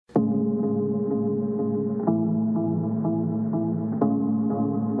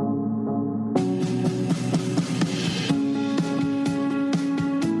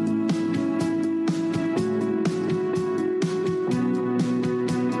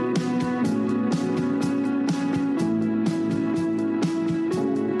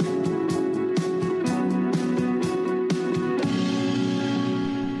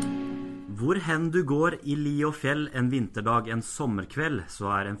hen du går i li og fjell, en vinterdag, en sommerkveld,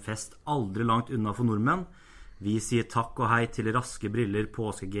 så en fest aldri langt unna for nordmenn. Vi sier takk og hei til raske briller,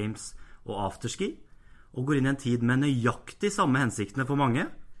 påskegames og afterski, og går inn i en tid med nøyaktig samme hensiktene for mange.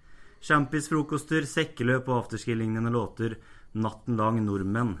 Championsfrokoster, sekkeløp og afterski-lignende låter, natten lang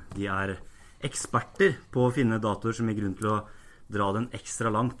nordmenn. De eksperter på å finne datoer som gir grunn til å dra den ekstra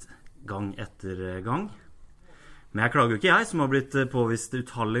langt, gang etter gang. Men jeg klager jo ikke jeg, som har blitt påvist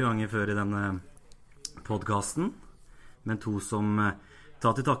utallige ganger før i denne podcasten. Men to som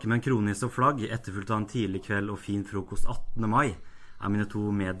tar til takke med en kronis og flagg, etterfulgt av en tidlig kveld og fin frokost 18. mai, mine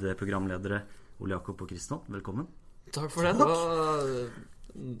to medprogramledere, Ole Jakob og Kristian. Velkommen. Takk for det.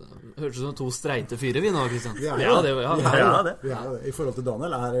 Hørtes ut som to streite fyre vi nå, Kristian. Vi er det. I forhold til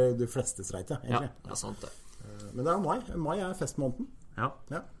Daniel de fleste streite, egentlig. Ja, det sant det. Men det mai. Mai festmåneden. Ja.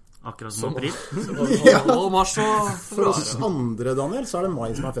 Akkurat som april. Og mars og for oss andre, Daniel, så det mai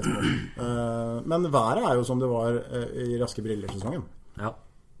som festmåneden. Men været jo som det var i raske brillersesongen. Ja.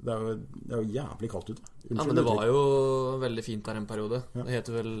 Det jo jævlig kaldt ute. Ja, men det var jo veldig fint der en periode. Ja. Det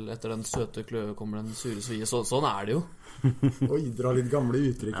heter vel, etter den søte kløve kommer den sure svie. Sånn det jo. Oi, dra litt gamle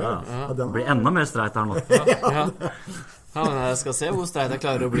uttrykk her. Ja. Det blir enda mer streit her nå. Ja, men jeg skal se hvor streit jeg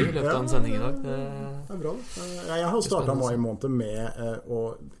klarer å bli i løpet av en sending i dag. Det bra. Jeg har startet mai måned med å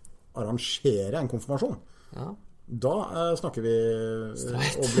arrangere en konfirmasjon. Ja. Da snakker vi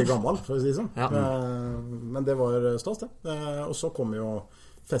å bli gammel, for å si det sånn. Ja. Men det var stas, det. Og så kom jo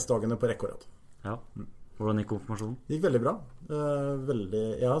festdagene på rekke og rad. Ja. Hvordan gikk konfirmasjonen? Det gikk veldig bra.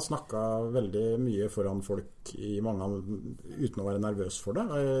 Jeg har snakket veldig mye foran folk i mange uten å være nervøs for det.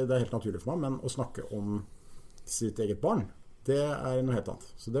 Det helt naturlig for meg, men å snakke om sitt eget barn, det noe helt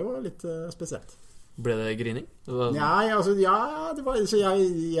annet. Så det var litt spesielt. Ble det grining? Nei, altså, det var, så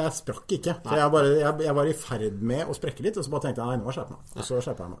jeg sprakk ikke. For jeg var i ferd med å sprekke litt, og så bare tenkte jeg, nei, nå skjerper jeg meg. Og så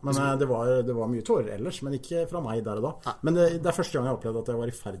skjerper jeg meg. Men det var mye tårer ellers, men ikke fra meg der og da. Men det første gang jeg opplevde at jeg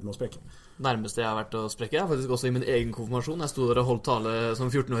var i ferd med å sprekke. Nærmeste jeg har vært å sprekke, faktisk også i min egen konfirmasjon. Jeg stod der og holdt tale som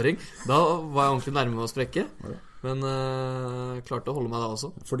 14-åring. Da var jeg ordentlig nærme med å sprekke. Men klarte å holde meg da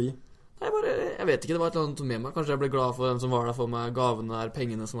også. Fordi? Jeg vet ikke, det var et eller annet med meg. Kanskje jeg ble glad for dem som var der for meg, gavene der,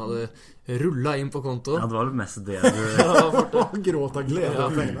 pengene som hadde rullet inn på konto. Ja, det var mest det du gråt av glede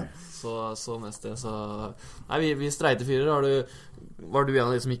av pengene. Så mest det, så... Nei, vi streitefyrer. Var du en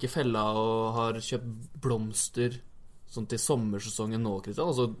av de som gikk i fella og har kjøpt blomster sånn til sommersesongen nå,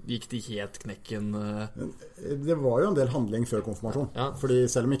 Kristian? Og så gikk de helt knekken... Det var jo en del handling før konfirmasjon. Ja. Fordi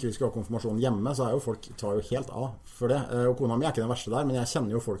selv om ikke vi skal ha konfirmasjon hjemme, så jo folk tar jo helt av for det. Og kona mi ikke den verste der, men jeg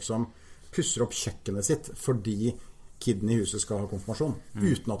kjenner jo folk som pusser opp kjøkkenet sitt fordi kidden i huset skal ha konfirmasjon,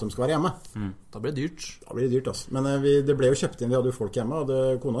 uten at de skal være hjemme. Da blir det dyrt. Da blir det dyrt, altså. Men det ble jo kjøpt inn, vi hadde jo folk hjemme,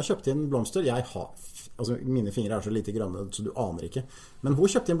 og kona kjøpte inn blomster. Altså mine fingre så lite grønne, så du aner ikke. Men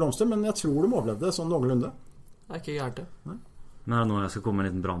hun kjøpte inn blomster, men jeg tror de overlevde sånn noenlunde. Det ikke gærent det. Nei. Men det nå jeg skal komme med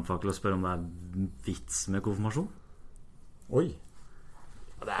en liten brannfakkel og spørre om det vits med konfirmasjon? Oi.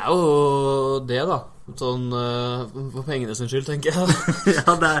 Det jo det da. Sånn for pengene sin skyld, tenker jeg.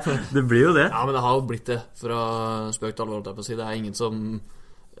 Ja, det blir jo det. Ja, men det har jo blitt det. Fra spøk til alvor, på å si. Det ingen som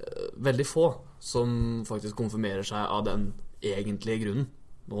veldig få som faktisk konfirmerer seg av den egentlige grunnen.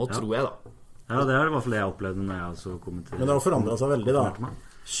 Nå tror jeg da. Ja, det i hvert fall det jeg opplevde når jeg også kom til. Men det har forandret seg veldig da.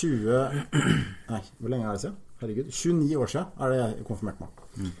 Hvor lenge det siden? Herregud, 29 år siden det jeg konfirmert meg.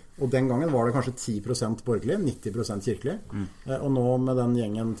 Og den gangen var det kanskje 10% borgerlig, 90% kirkelig. Og nå med den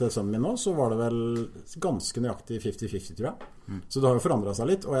gjengen til sønnen min nå, så var det vel ganske nøyaktig 50-50, tror jeg. Så det har jo forandret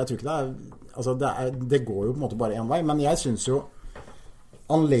seg litt, og jeg tror ikke det går jo på en måte bare en vei. Men jeg synes jo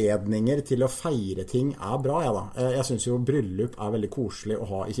anledninger til å feire ting bra, da. Jeg synes jo bryllup veldig koselig å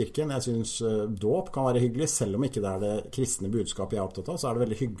ha i kirken. Jeg synes dåp kan være hyggelig, selv om ikke det det kristne budskapet jeg opptatt av, så det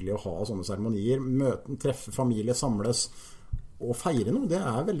veldig hyggelig å ha sånne seremonier, treffe familie, samles og feire noe. Det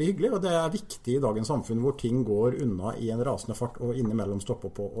veldig hyggelig, og det viktig i dagens samfunn hvor ting går unna i en rasende fart og innimellom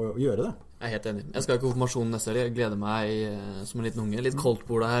stoppe opp og gjøre det. Jeg helt enig. Jeg skal i konfirmasjonen neste år. Jeg gleder meg som en liten unge. Litt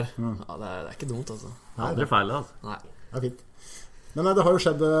koldtbordet her. Ja, det ikke dumt, altså. Aldri feil, altså. Nei. Det fint. Men det har jo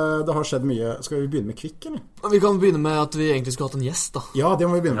skjedd mye. Skal vi begynne med Kvikk, eller? Vi kan begynne med at vi egentlig skulle hatt en gjest, da. Ja, det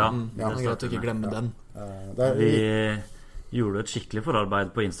må vi begynne med. Det greit å ikke glemme den. Vi gjorde et skikkelig forarbeid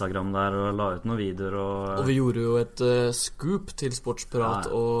på Instagram der og la ut noen videoer. Og vi gjorde jo et scoop til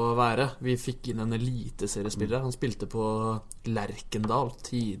Sportsprat og Være. Vi fikk inn en eliteseriespiller. Han spilte på Lerkendal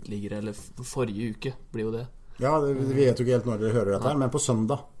tidligere, eller forrige uke blir jo det. Ja, vi vet jo ikke helt når dere hører dette her, men på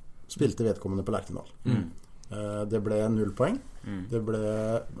søndag spilte vedkommende på Lerkendal. Det ble 0 poeng.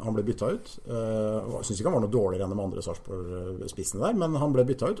 Han ble byttet ut. Jeg synes ikke han var noe dårligere enn de andre Sarpsborg-spissene der, men han ble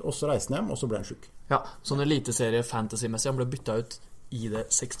byttet ut, og så reiste han hjem, og så ble han syk. Ja, sånn eliteserie fantasy-messig. Han ble byttet ut i det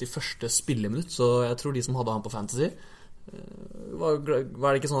 61. spilleminutt, så jeg tror de som hadde han på Fantasy var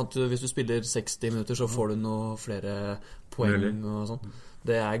det ikke sånn at hvis du spiller 60 minutter så får du noe flere poeng og sånn.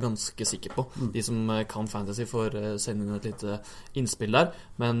 Det er jeg ganske sikker på. De som kan Fantasy får sende inn et lite innspill der,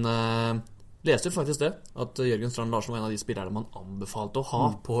 men leste jo faktisk det at Jørgen Strand Larsen var en av de spillerne man anbefalte å ha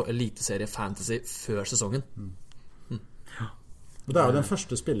på Eliteserie Fantasy før sesongen. Det er jo den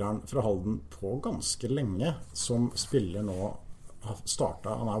første spilleren fra Halden på ganske lenge som spiller nå har startet,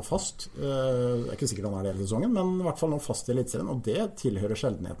 han er jo fast. Jeg er ikke sikkert han er det hele sesongen, men i hvert fall nå fast i Eliteserien, og det tilhører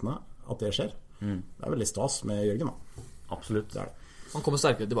sjeldenhetene at det skjer. Det er veldig stas med Jørgen da. Absolutt. Det er det. Han kommer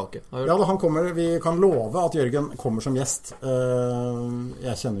sterkere tilbake. Ja, han kommer, vi kan love at Jørgen kommer som gjest.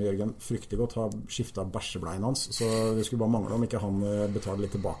 Jeg kjenner Jørgen fryktelig godt, har skiftet bæsjebleien hans, så det skulle bare mangle om ikke han betaler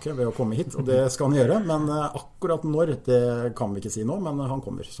litt tilbake ved å komme hit, og det skal han gjøre, men akkurat når, det kan vi ikke si nå, men han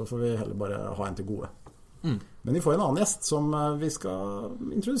kommer, så får vi heller bare ha en til gode. Men vi får en annen gjest som vi skal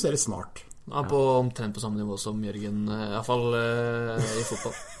introdusere snart. Ja, omtrent på samme nivå som Jørgen, i hvert fall i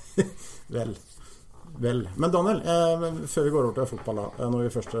fotball. Vel. Men Daniel, før vi går over til fotball da, når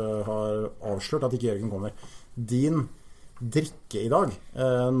vi først har avslørt at ikke Jørgen kommer, din drikke i dag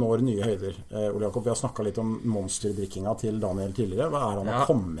når nye høyder. Ole Jakob, vi har snakket litt om monsterdrikkinga til Daniel tidligere. Hva er han å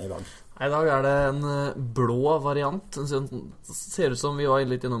komme med i dag? I dag er det en blå variant. Det ser ut som vi var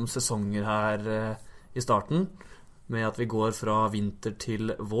litt innom sesonger her i starten, med at vi går fra vinter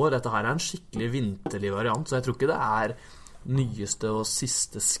til vår. Dette her er en skikkelig vinterlig variant, så jeg tror ikke det er nyeste og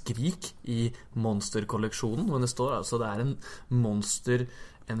siste skrik i Monster-kolleksjonen, men det står altså det er en Monster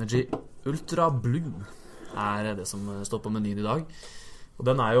Energy Ultra Blue er det som står på menyen i dag. Og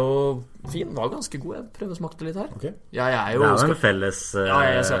den er jo fin, var ganske god. Jeg prøver å smake litt her. Okay. Det er jo en felles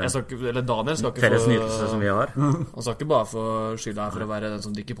eller Daniel skal ikke felles nytelse som vi har. Han skal ikke bare få skylda her for å være den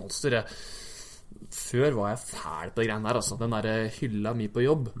som drikker Monster. Før var jeg fæl på det greiene der, altså. Den der hylla mi på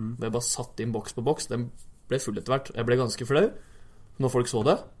jobb, det bare satt inn boks på boks. Den ble full etter hvert. Jeg ble ganske flau når folk så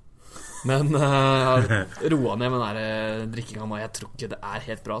det. Men jeg roet ned med den drikkinga nå. Jeg tror ikke det er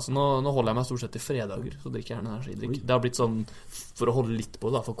helt bra. Så nå holder jeg meg stort sett til fredager, så drikker jeg gjerne energidrikk. Det har blitt sånn for å holde litt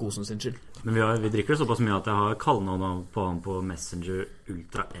på det, for kosen sin skyld. Men vi drikker det såpass mye at jeg har kallenavn på han på Messenger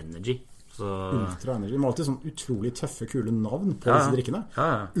Ultra Energy. Ultra Energy. De har alltid sånn utrolig tøffe, kule navn på disse drikkene.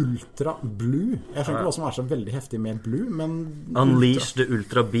 Ultra Blue. Jeg skjønner ikke hva som er så veldig heftig med Blue, men Unleash the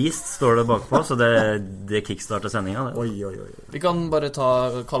Ultra Beast står det bakpå, så det kickstarter sendingen. Oi. Vi kan bare ta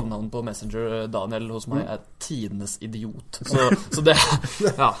kallenavn på Messenger. Daniel hos meg er tidenes idiot. Så det,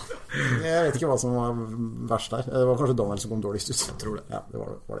 ja. Jeg vet ikke hva som var verst der. Det var kanskje Daniel som kom dårligst ut. Jeg tror det. Ja, det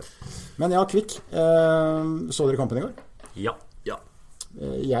var det. Men ja, Kvikk. Så dere kampen i går? Ja.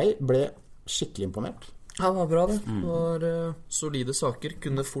 Jeg ble skikkelig imponert. Ja, det var bra det. Det var solide saker.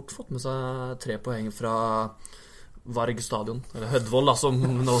 Kunne fort fått med seg 3 poeng fra Varg stadion, eller Hødvold da, som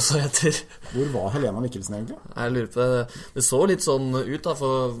det også heter. Hvor var Helena Mikkelsen egentlig? Jeg lurer på det. Det så litt sånn ut da,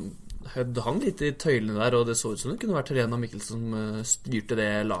 for Hødd hang litt i tøylene der, og det så ut som det kunne vært Helena Mikkelsen som styrte det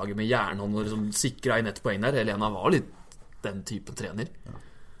laget med jernhånd og liksom sikret inn 1 poeng der. Helena var litt den typen trener. Ja.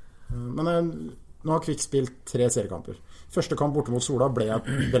 Men nå har Kvikk spilt 3 seriekamper. Første kamp borte mot Sola ble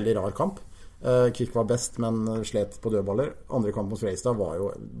en veldig rar kamp. Kvikk var best, men slet på dødballer. Andre kamp mot Freistad var jo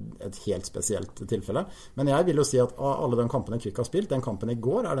et helt spesielt tilfelle. Men jeg vil jo si at av alle de kampene Kvikk har spilt, den kampen i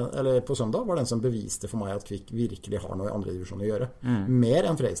går, eller på søndag, var den som beviste for meg at Kvikk virkelig har noe i andre divisjon å gjøre. Mer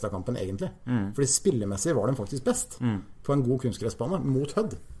enn Freistad-kampen egentlig. Fordi spillemessig var den faktisk best på en god kunstgressbane mot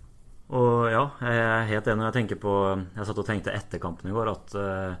Hødd. Og ja, jeg er helt enig. Jeg satt og tenkte etter kampen i går at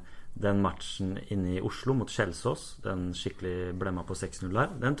den matchen inne i Oslo mot Kjelsås, den skikkelig blemma på 6-0 der,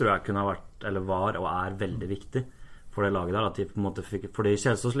 den tror jeg kunne ha vært, eller var og er veldig viktig for det laget der, at de på en måte fikk, fordi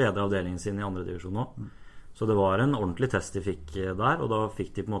Kjelsås leder avdelingen sin i andre divisjon nå, så det var en ordentlig test de fikk der, og da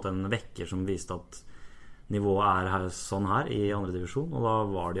fikk de på en måte en vekker som viste at nivået er sånn her i andre divisjon, og da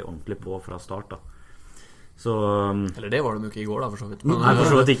var de ordentlig på fra start da. Så, eller det var de jo ikke i går da, for så vidt. Nei,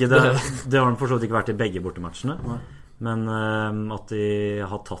 for så vidt ikke. Det har de for så vidt ikke vært i begge bortematchene. Men at de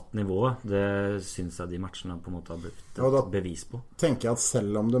har tatt nivået, det synes jeg de matchene på en måte har blitt et bevis på. Tenker jeg at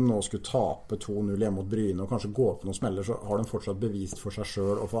selv om de nå skulle tape 2-0 hjemme mot Bryne og kanskje gå på noen smeller, så har de fortsatt bevist for seg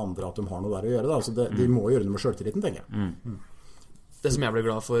selv og for andre at de har noe der å gjøre. Da. Altså de må gjøre det med selvtilliten, tenker jeg. Det som jeg ble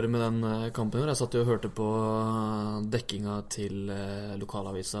glad for med den kampen, jeg satt jo og hørte på dekkinga til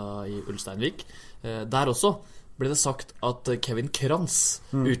lokalavisa i Ulsteinvik. Der også ble det sagt at Kevin Krantz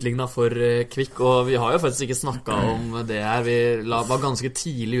utlignet for Kvikk, og vi har jo faktisk ikke snakket om det her. Vi var ganske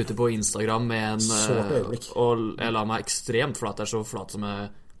tidlig ute på Instagram med en og jeg la meg ekstremt flat, det er så flat som jeg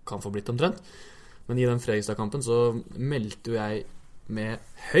kan få blitt omtrent. Men i den Fredrikstad-kampen så meldte jo jeg med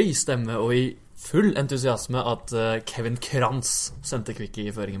høy stemme og i full entusiasme at Kevin Kranz sendte Kvik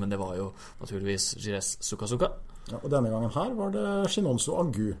i føringen, men det var jo naturligvis Gires Suka. Ja, og denne gangen her var det Shinonso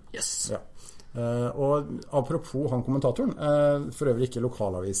Agu. Yes. Ja. Og apropos han kommentatoren, for øvrig ikke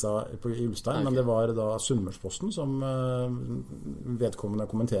lokalavisa i Ulstein, men det var da Sunnmørsposten som vedkommende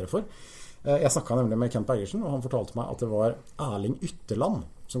kommenterer for. Jeg snakket nemlig med Kent Bergersen, og han fortalte meg at det var Erling Ytterland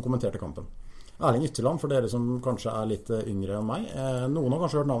som kommenterte kampen. Erling Ytterland, for dere som kanskje er litt yngre enn meg, noen har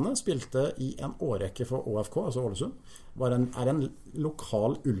kanskje hørt navnet, spilte i en årrekke for ÅFK, altså Ålesund, er en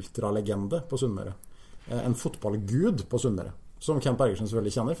lokal ultralegende på Sunnmøre. En fotballgud på Sunnmøre, som Kent Bergersen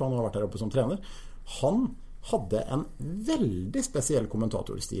selvfølgelig kjenner, for han har vært der oppe som trener. Han hadde en veldig spesiell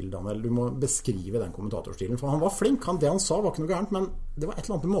kommentatorstil, Daniel. Du må beskrive den kommentatorstilen, for han var flink. Det han sa var ikke noe gærent, men det var et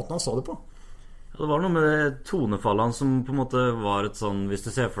eller annet med måten han sa det på. Det var noe med det tonefallet som på en måte var et sånn, hvis du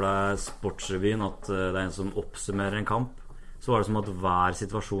ser for deg Sportsrevyen, at det er en som oppsummerer en kamp, så var det som at hver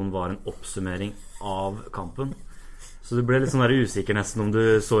situasjon var en oppsummering av kampen. Så du ble litt sånn der usikker nesten om du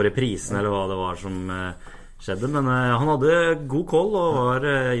så reprisen eller hva det var som skjedde. Men han hadde god koll og var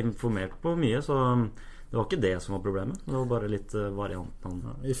informert på mye, så det var ikke det som var problemet. Det var bare litt variant.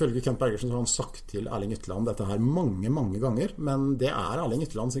 Ifølge Kent Bergersen så har han sagt til Erling Ytterland dette her mange ganger, men det er Erling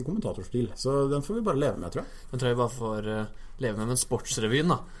Ytterland sin kommentatorstil, så den får vi bare leve med, tror jeg. Den tror jeg bare får leve med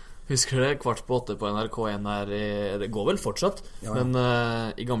Sportsrevyen, da. Husker du det? 7:15 på NRK1 her det går vel fortsatt, ja. Men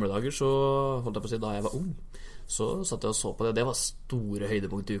i gamle dager så, holdt jeg på å si, da jeg var ung, så satt jeg og så på det. Det var store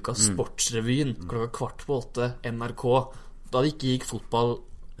høydepunkt i uka. Sportsrevyen klokka 7:15, NRK. Da det ikke gikk fotball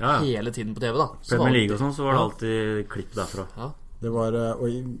hele tiden på TV, da. Premier League og sånn, så var det alltid klipp derfra. Ja. Det var,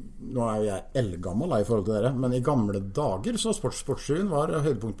 nå er jo jeg eldgammel i forhold til dere, men i gamle dager så Sportsrevyen var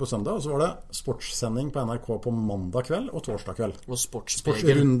høydepunkt på søndag, og så var det sportssending på NRK på mandag kveld og torsdag kveld. Og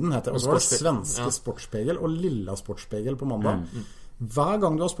Sportsrunden heter det. Og så var det svenske Sportspegel og lilla Sportspegel på mandag. Hver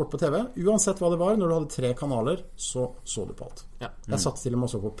gang du har sport på TV, uansett hva det var, når du hadde 3 kanaler, så du på alt. Ja. Jeg satt til og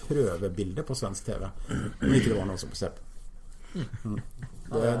med også på prøvebilder på svensk TV, men ikke det var noe som på CP.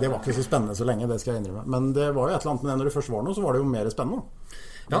 Det var ikke så spennende så lenge, det skal jeg innrømme. Men det var jo et eller annet med det, når det først var noe, så var det jo mer spennende.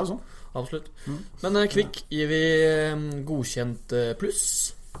 Ja, sånn. Absolutt. Men Kvik, gir vi godkjent pluss?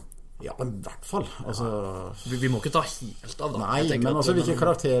 Ja, men i hvert fall altså, vi må ikke ta helt av da. Nei, men altså, hvilke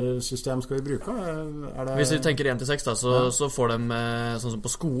karaktersystem skal vi bruke? Hvis vi tenker 1-6 da, så får de sånn som på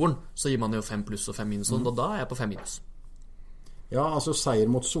skolen, så gir man jo 5 pluss og 5 minus, og da er jeg på 5 minus. Ja, altså seier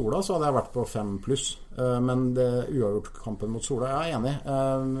mot Sola så hadde jeg vært på 5 pluss, men det uavgjort kampen mot Sola, jeg er enig.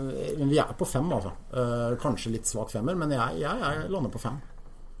 Men vi er på 5 altså. Kanskje litt svak 5-er, men jeg lander på 5.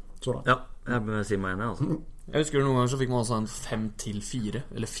 Sola. Ja, jeg sier meg enig altså. Jeg husker noen ganger så fikk man altså en 5-4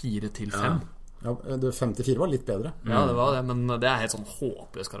 eller 4-5. Ja, 5-4 var litt bedre. Ja, det var det, men det er helt sånn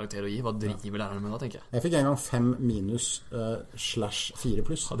håpløs karakter å gi. Hva driver lærerne med da, tenker jeg? Jeg fikk en gang 5 minus / 4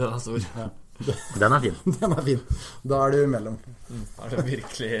 pluss. Ja, den er stor. Ja. Den er fin. Den er fin. Da er det imellom. Da er det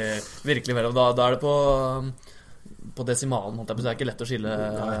virkelig mellom. Da er det på desimalen, holdt jeg på. Det er ikke lett å skille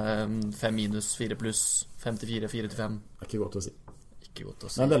 5 minus, 4 pluss, 5-4, 4-5. Det er ikke godt å si. Ikke godt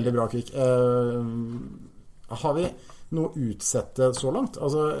å si. Det er veldig bra, Kvik. Har vi noe utsette så langt?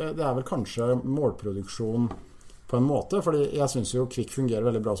 Altså, det er vel kanskje målproduksjon på en måte, fordi jeg synes jo Kvik fungerer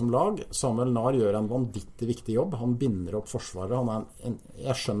veldig bra som lag. Samuel Nahr gjør en vanvittig viktig jobb. Han binder opp forsvaret.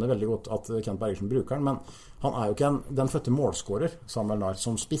 Jeg skjønner veldig godt at Kent Bergersen bruker den, men han er jo ikke den fødte målskårer, Samuel Nahr,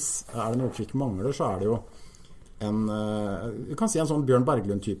 som spiss. Er det noe Kvik mangler, så er det jo du kan si en sånn Bjørn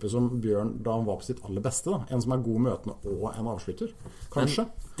Berglund-type som Bjørn da han var på sitt aller beste da. En som er god møtende og en avslutter, kanskje.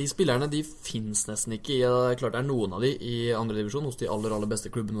 Men de spillerne, de finnes nesten ikke klart det er noen av de i andre divisjon hos de aller beste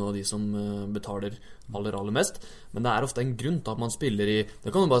klubbene og de som betaler aller mest, men det er ofte en grunn til at man spiller i,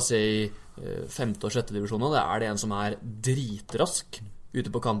 det kan du bare se i 5. og 6. divisjon, og det er det en som er dritrask ute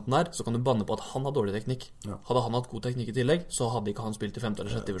på kanten her, så kan du banne på at han har dårlig teknikk. Ja. Hadde han hatt god teknikk i tillegg, så hadde ikke han spilt i 5.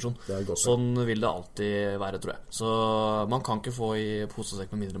 eller 6. divisjon. Sånn vil det alltid være, tror jeg. Så man kan ikke få i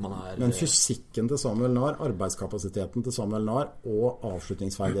posesekk med mindre man er... Men fysikken til Samuel Nahr, arbeidskapasiteten til Samuel Nahr og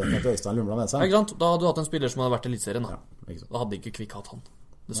avslutningsferdigheten til Øystein Lundblad Nesheim. Ja, ikke sant? Da hadde du hatt en spiller som hadde vært i elitserien. Da hadde ikke Kvik hatt han,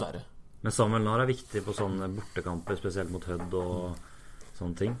 dessverre. Ja. Men Samuel Nahr er viktig på sånne bortekamper, spesielt mot Hødd og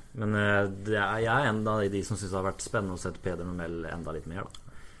sånne ting. Men jeg er en av de som synes det har vært spennende å sette Peder Normell enda litt mer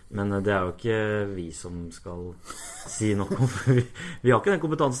da. Men det er jo ikke vi som skal si noe om. Vi har ikke den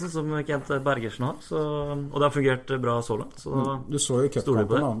kompetansen som Kent Bergersen har, og det har fungert bra så langt. Så du så jo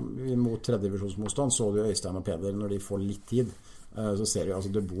cupkampen da, mot 3. divisjonsmotstand, så du Øystein og Peder når de får litt tid. Så ser vi, altså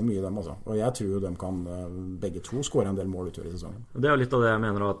det bor mye i dem altså. Og jeg tror jo de kan begge to skåre en del mål utover i sesongen. Det er jo litt av det jeg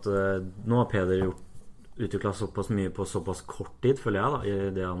mener at nå har Peder utviklet såpass mye på såpass kort tid, føler jeg da, i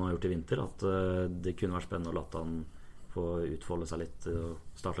det han har gjort i vinter, at det kunne vært spennende å late han få utfolde seg litt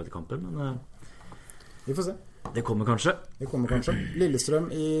og starte litt i kampen, men vi får se. Det kommer kanskje.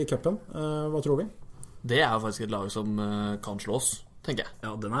 Lillestrøm i cupen, hva tror vi? Det jo faktisk et lag som kan slås, tenker jeg.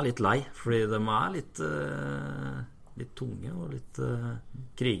 Ja, den litt lei, fordi de litt tunge og litt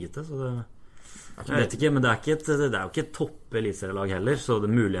krigete, så det jeg vet ikke, men det jo ikke et topp eliteserielag heller, så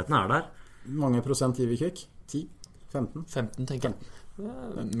mulighetene der. Mange prosent gir vi Kvik? 10? 15? 15 tenker jeg.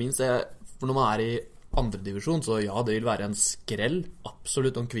 Minst for når man i andre divisjon, så ja, det vil være en skrell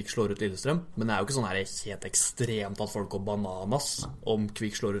absolutt om Kvik slår ut Lillestrøm, men det jo ikke sånn her helt ekstremt at folk går bananas om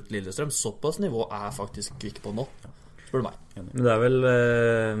Kvik slår ut Lillestrøm. Såpass nivå faktisk Kvik på nå, spør du meg. Men det vel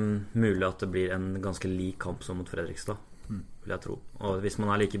mulig at det blir en ganske lik kamp som mot Fredrikstad, vil jeg tro. Og hvis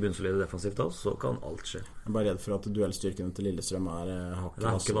man like bunnsolide defensivt da, så kan alt skje. Jeg bare redd for at duellstyrken til Lillestrøm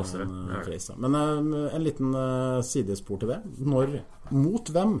hakket vassere. Men en liten sidespor til det.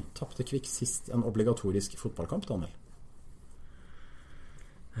 Mot hvem tappte Kvik sist en obligatorisk fotballkamp, Daniel?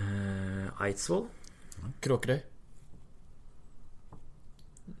 Eidsvoll. Kråkerøy.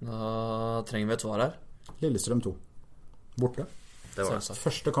 Da trenger vi et svar her. Lillestrøm 2. Borte. Det var det.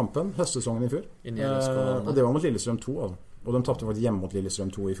 Første kampen, høstsesongen i fjor. Og det var mot Lillestrøm 2, altså. Og de tappte faktisk hjemme mot Lillestrøm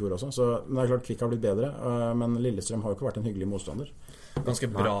 2 i fjor også. Så det klart Kvik har blitt bedre, men Lillestrøm har jo ikke vært en hyggelig motstander. Ganske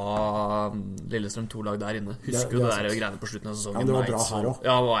bra Lillestrøm 2-lag der inne. Husker du det der greiene på slutten av sesongen? Ja, det var bra her også.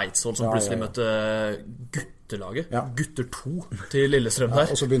 Ja, og Eidsvoll som plutselig møtte guttelaget. Gutter 2 til Lillestrøm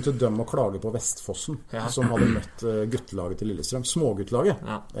der. Og så begynte de å klage på Vestfossen, som hadde møtt guttelaget til Lillestrøm. Småguttelaget.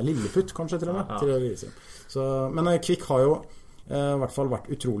 Det Lilleputt, kanskje til og med, til Lillestrøm. Så, men Kvik har jo i hvert fall vært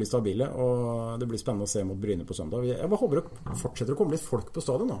utrolig stabile, og det blir spennende å se mot Bryne på søndag. Jeg bare håper det fortsetter å komme litt folk på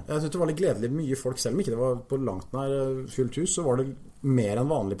stadion da. Jeg synes det var litt gledelig mye folk, selv om ikke det var på langt nær fullt hus, så var det mer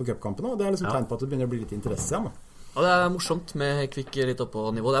enn vanlig på cupkampene, og det liksom tegn på at det begynner å bli litt interesse igjen da. Ja, det morsomt med Kvik litt opp på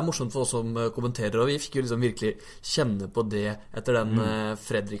nivå. Det morsomt for oss som kommenterer, og vi fikk jo liksom virkelig kjenne på det etter den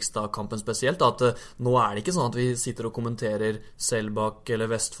Fredrikstad-kampen spesielt, at nå det ikke sånn at vi sitter og kommenterer Selbakk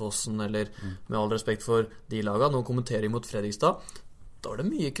eller Vestfossen, eller med all respekt for de lagene, nå kommenterer vi mot Fredrikstad. Da var det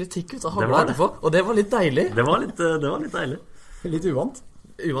mye kritikk ut av hagla etterpå, og det var litt deilig. Det var litt deilig. Litt uvant.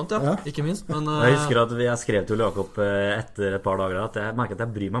 Uvant, ja. Ikke minst, men jeg husker at jeg skrev til Jakob etter et par dager at jeg merker at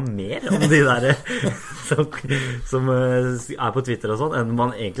jeg bryr meg mer om de der som på Twitter og sånn, enn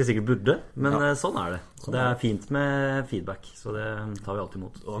man egentlig sikkert burde, men sånn det. Det fint med feedback, så det tar vi alltid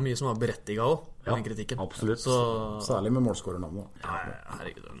imot. Det var mye som var berettiget også, den kritikken. Absolutt. Særlig med målskårernavnet. Ja,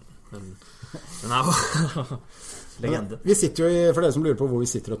 herregud, den jo legende. Vi sitter jo for dere som lurer på hvor vi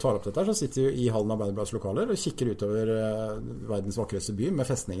sitter og tar opp dette, så sitter vi jo i Hallen Arbeiderblads lokaler og kikker utover verdens vakreste by med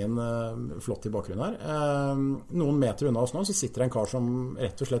festningen flott i bakgrunnen her. Noen meter unna oss nå så sitter en kar som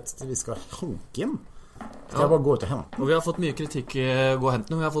rett og slett vi skal hanke inn. Skal jeg bare gå ut og hente? Og vi har fått mye kritikk vi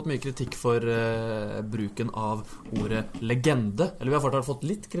har fått mye kritikk for bruken av ordet legende. Eller vi har fortsatt fått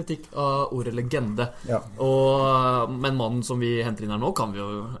litt kritikk av ordet legende. Men mannen som vi henter inn her nå,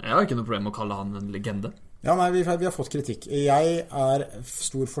 jeg har ikke noe problem med å kalle han en legende. Ja, nei, vi har fått kritikk. Jeg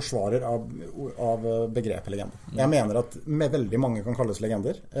stor forsvarer av begrepet legende. Jeg mener at veldig mange kan kalles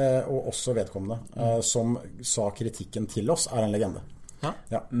legender, og også vedkommende som sa kritikken til oss en legende.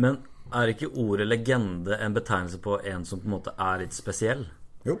 Ja. Men ikke ordet legende en betegnelse på en som på en måte litt spesiell?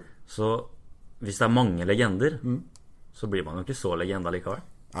 Jo. Så hvis det mange legender, så blir man jo ikke så legende likevel.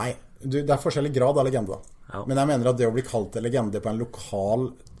 Nei, det forskjellig grad av legende. Ja. Men jeg mener at det å bli kalt en legende på en lokal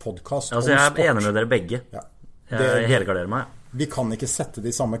podcast altså, jeg enig med dere begge. Ja. Jeg helgarderer meg. Vi kan ikke sette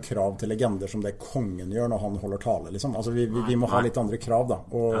de samme krav til legender som det kongen gjør når han holder tale, liksom. Altså, vi må ha litt andre krav, da.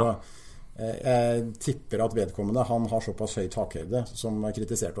 Og jeg tipper at vedkommende han har såpass høy takhøyde som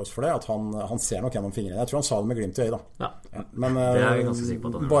kritiserte oss for det, at han ser nok gjennom fingrene. Jeg tror han sa det med glimt i øyet da. Ja. Men det jeg ganske sikker på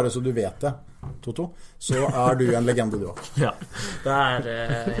at han bare så du vet det, Toto, så du en legende du også. Ja, det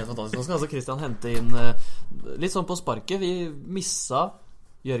helt fantastisk. Nå skal altså Christian hente inn litt sånn på sparket. Vi missa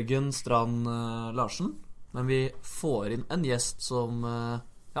Jørgen Strand Larsen, men vi får inn en gjest som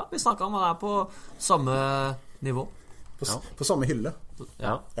vi snakket om, han på samme nivå. På samme hylle.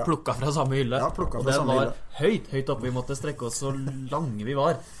 Ja, plukket fra samme hylle. Ja, plukket og fra samme hylle. Høyt oppe. Vi måtte strekke oss så lange vi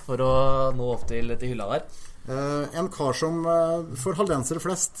var for å nå opp til hylla der. En kar som for haldensere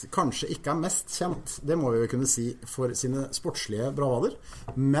flest kanskje ikke mest kjent, det må vi jo kunne si, for sine sportslige bravader,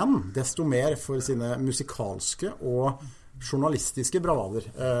 men desto mer for sine musikalske og journalistiske bravader.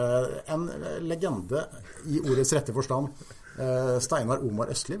 En legende i ordets rette forstand. Steinar Omar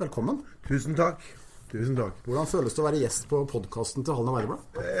Østli, velkommen. Tusen takk. Hvordan føles det å være gjest på podcasten til Hallen Arbeiderblad?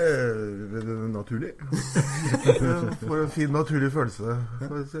 Naturlig. For en fin, naturlig følelse.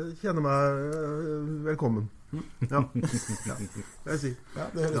 Jeg kjenner meg velkommen. Ja. Jeg sier. Ja,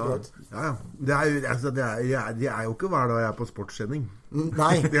 det høres bra ut. Ja. Det er jo ikke hver dag jeg er på sportssending.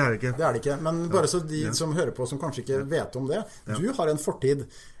 Nei, det er det ikke. Det er det ikke. Men bare så de som hører på, som kanskje ikke vet om det. Du har en fortid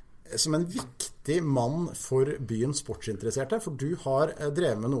som en viktig mann for byens sportsinteresserte, for du har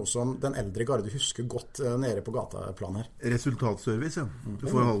drevet med noe som den eldre garde husker godt nede på gataplan her. Resultatservice,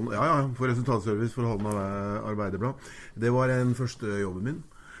 for resultatservice for Halden Arbeiderblad. Det var den første jobben min.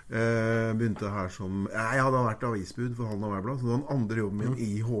 Begynte her som jeg hadde vært avisbud for Halden Arbeiderblad, så det var den andre jobben min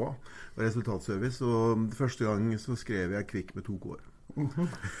i HA, resultatservice, og første gang så skrev jeg Kvikk med 2 K-er. Og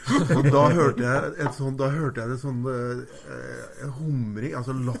da hørte jeg det sånn humring,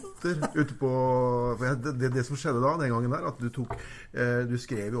 altså latter ute på, for det som skjedde da den gangen der, at du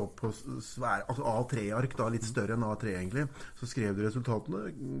skrev jo opp på svære, altså A3-ark da, litt større enn A3 egentlig, så skrev du resultatene,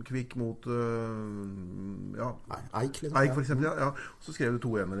 Kvikk mot Eik for eksempel, så skrev du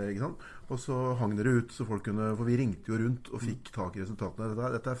 2 enere, ikke sant? Og så hang dere ut, så folk kunne, for vi ringte jo rundt og fikk tak i resultatene.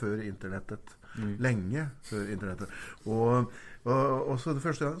 Dette før internettet, lenge før internettet. Og så det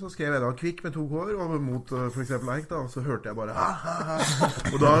første gang så skrev jeg da Kvikk med 2 K-er og mot for eksempel Eik da, og så hørte jeg bare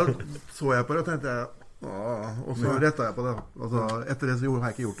og da så jeg på det og tenkte jeg og så rettet jeg på det, og så, etter det så har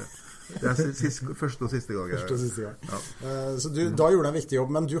jeg ikke gjort det. Det er første og siste gang. Så da gjorde du en viktig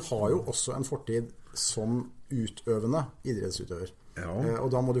jobb, men du har jo også en fortid som utøvende idrettsutøver. Og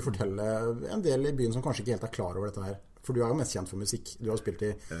da må du fortelle en del i byen som kanskje ikke helt er klar over dette her. For du er jo mest kjent for musikk. Du har spilt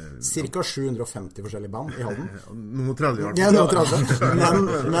i ca. 750 forskjellige band i Halden. Noen 30 år. Ja, noen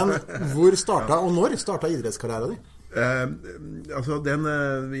 30. Men hvor startet, og når startet idrettskarrieren din?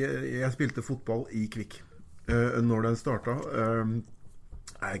 Jeg spilte fotball i Kvikk. Når den startet, er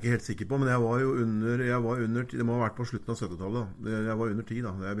jeg ikke helt sikker på, men jeg var under, det må ha vært på slutten av 70-tallet. Jeg var under 10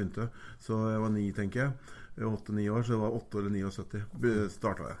 da jeg begynte, så jeg var 9, tenker jeg. 8-9 år, så det var 8 eller 79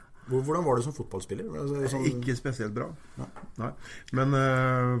 startet jeg. Hvordan var du som fotballspiller? Ikke spesielt bra. Nei. Men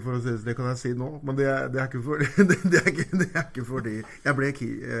for å si det kan jeg si nå, men det er ikke fordi jeg ble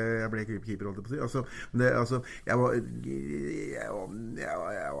keeper, holdt jeg på å si. Jeg var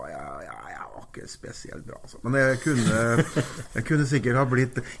ikke spesielt bra, altså. Men jeg kunne sikkert ha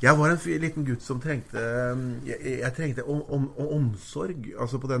blitt. Jeg var en liten gutt som trengte jeg trengte omsorg,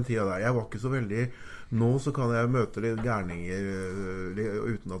 altså på den tida der. Jeg var ikke så veldig. Nå så kan jeg møte litt gærninger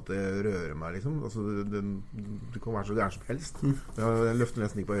uten at det rører meg, liksom. Altså, du kan være så gæren som helst. Jeg løfter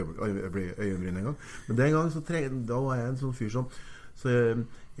nesten ikke på øyenbryn en gang. Men den gang da var jeg en sånn fyr som så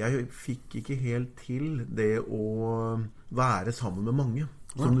jeg fikk ikke helt til det å være sammen med mange.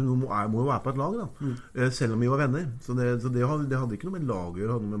 Som du må jo være på et lag da. Selv om vi var venner. Så det hadde ikke noe med lag å gjøre,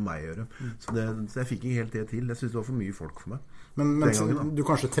 det hadde noe med meg å gjøre. Så jeg fikk ikke helt det til. Jeg synes det var for mye folk for meg. Men du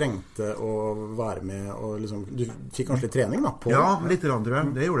kanskje trengte å være med og liksom, du fikk kanskje litt trening da? Ja, litt rann, tror jeg.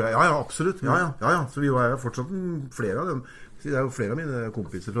 Det gjorde jeg. Ja, absolutt. Ja. Så vi var fortsatt flere av dem. Det er jo flere av mine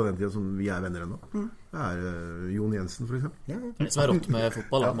kompiser fra den tiden som vi er venner ennå. Det er Jon Jensen, for eksempel. Det som er rått med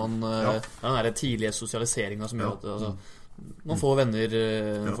fotball, den der tidlige sosialiseringen som gjør at man får venner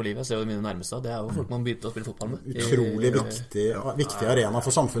for livet. Jeg ser jo mine nærmeste. Det er jo folk man begynte å spille fotball med. Utrolig viktig arena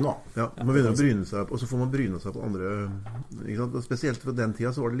for samfunnet. Ja, man begynner å bryne seg, og så får man bryne seg på andre, ikke sant? Spesielt for den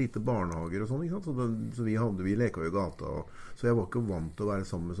tida så var det lite barnehager og sånn, ikke sant? Så vi leka jo i gata, så jeg var ikke vant til å være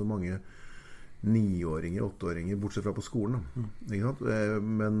sammen med så mange 9-åringer, 8-åringer, bortsett fra på skolen da. Ikke sant?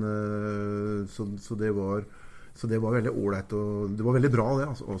 Men så det var veldig ålreit, og det var veldig bra det,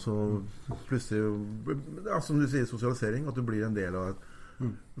 altså. Og så plutselig, som du sier, sosialisering, at du blir en del av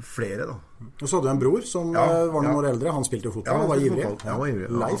flere da. Og så hadde du en bror som var noen år eldre, han spilte jo fotball og var ivrig.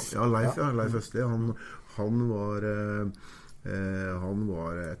 Leif Østli, han var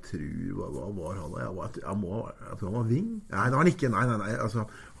jeg tror, hva var han? Jeg tror han var ving? Nei, det var han ikke, nei, altså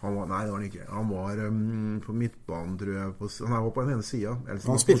det var han ikke. Han var på midtbanen, tror jeg. Han var på den ene siden.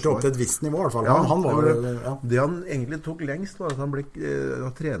 Han spilte opp til et visst nivå, i hvert fall. Det han egentlig tok lengst, var at han ble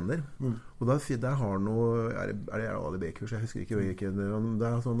trener. Og der har noe, er det ADB-kurs? Jeg husker ikke hvilken. Det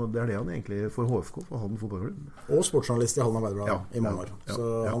er det han egentlig får HFK, for Halden fotballklubb. Og sportsjournalist i Halden Arbeiderblad i mange år.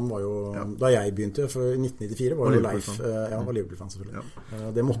 Så han var jo, da jeg begynte, for 1994, var jo Leif, var Liverpool-fan selvfølgelig.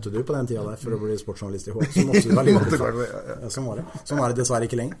 Det måtte du på den tiden der, for å bli sportsjournalist i HFK. Så måtte du være Liverpool-fan. Sånn er det dessverre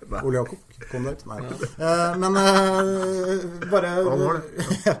ikke lenger. Ole Jakob, kom deg ut. Nei. Men bare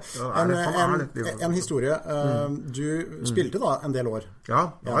en historie. Du spilte da en del år.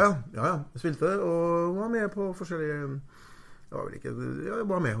 Ja. Jeg spilte og var med på forskjellige. Jeg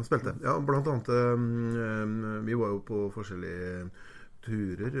var med og spilte. Ja, blant annet vi var jo på forskjellige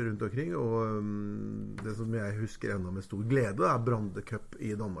turer rundt omkring, og det som jeg husker enda med stor glede er Brande Cup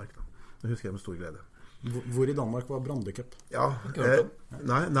i Danmark da. Det husker jeg med stor glede. Hvor I Danmark var Brande Cup? Ja,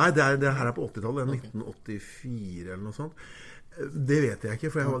 nei, det her på 80-tallet, 1984 eller noe sånt. Det vet jeg ikke,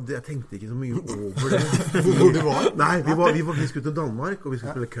 for jeg tenkte ikke så mye over det. Hvor du var? Nei, vi skulle til Danmark, og vi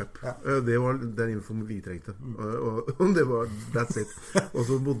skulle spille cup. Det var den informen vi trengte. Og det var, that's it. Og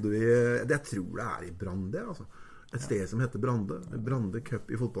så bodde vi, jeg tror det I Brande, altså. Et sted som heter Brande. Brande Cup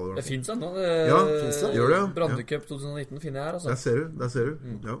I fotball. Det finnes ennå. Ja, gjør det. Brande Cup 2019 finner jeg her, altså. Der ser du.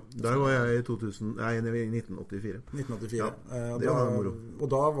 Ja, der var jeg I 1984. 1984. Det var moro.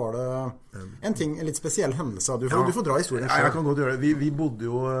 Og da var det en ting, en litt spesiell hendelse. Du får dra historien selv. Ja, jeg kan godt gjøre det. Vi bodde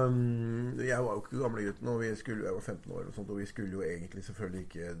jo, jeg var jo ikke gamle gutten, og jeg var 15 år og sånt, og vi skulle jo egentlig selvfølgelig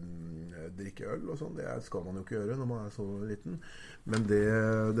ikke drikke øl og sånt. Det skal man jo ikke gjøre når man så liten. Men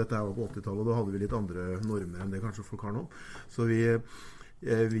dette var på 80-tallet, og da hadde vi litt andre normer enn det kanskje folk har nå. Så vi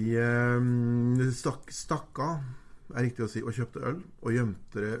stakk av, riktig å si, og kjøpte øl, og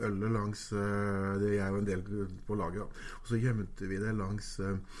gjemte ølet langs, det jeg jo en del på laget da, og så gjemte vi det langs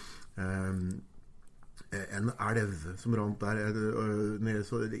en elv som rant der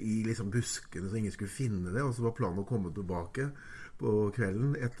nede I liksom buskene så ingen skulle finne det, og så var planen å komme tilbake på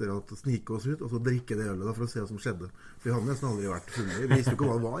kvelden etter at snike oss ut og så drikke det ølet da, for å se hva som skjedde, for vi hadde nesten aldri vært fulle, vi visste jo ikke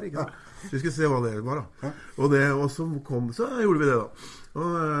hva det var, ikke? Så vi skulle se hva det var da, og så gjorde vi det da,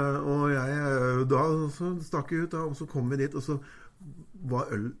 og jeg da så stakk jeg ut da, og så kom vi dit, og så var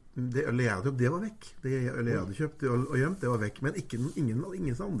det ølet jeg hadde kjøpt, det var vekk. Det ølet jeg hadde kjøpt og gjemt, det var vekk. Men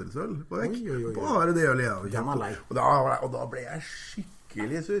ingen andres øl var vekk. Bare det ølet jeg hadde kjøpt. Og da ble jeg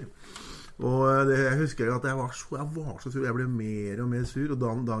skikkelig sur. Og jeg husker at jeg var så sur. Jeg ble mer og mer sur. Og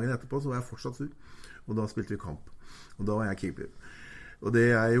dagen etterpå så var jeg fortsatt sur. Og da spilte vi kamp. Og da var jeg keeper. Og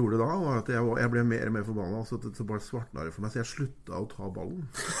det jeg gjorde da, var at jeg ble mer og mer forbannet. Så bare svartnet det for meg. Så jeg sluttet å ta ballen.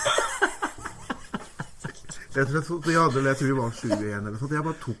 Jeg tror vi var 7-1 eller sånt. Jeg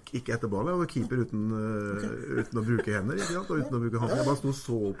bare tok ikke etter ballen. Jeg var keeper uten å bruke hender, ikke sant? Og uten å bruke hand. Jeg bare stod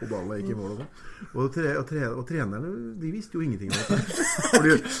så på ballen, ikke I mål og sånn. Og trenerne, de visste jo ingenting om det.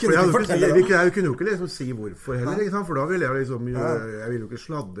 Vi kunne jo ikke liksom si hvorfor heller, ikke sant? For da ville jeg liksom, jeg ville jo ikke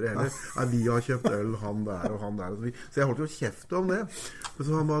sladre heller. Vi har kjøpt øl, han der og han der. Så jeg holdt jo kjeft om det. Så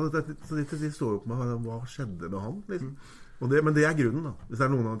de så jo på meg, hva skjedde med han, liksom? Men det grunnen da. Hvis det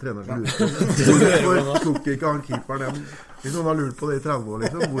noen av trenerne som lurer på hvorfor tok ikke han keeperen den, hvis noen har lurt på det I 30 år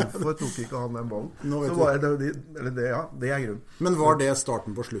liksom, hvorfor tok ikke han den ballen, så var det grunnen. Men var det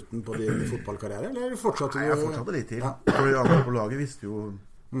starten på slutten på din fotballkarriere, eller fortsatte du? Nei, jeg fortsatte litt til, for de andre på laget visste jo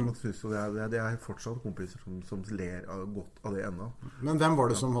det fortsatt kompiser som ler godt av det enda. Men hvem var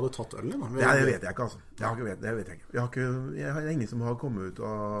det som hadde tatt ølen? Det vet jeg ikke, altså. Det vet jeg ikke. Jeg har ingen som har kommet ut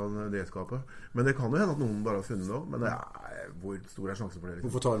av det skapet. Men det kan jo hende at noen bare har funnet det også. Men hvor stor sjansen for det? Liksom?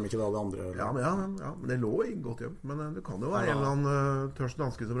 Hvorfor tar de ikke da det andre? Ja, men det lå I godt hjem. Men det kan jo være en eller annen tørst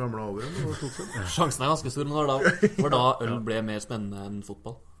danske som ramlet over og tok seg. Sjansen ganske stor, men var da øl ble mer spennende enn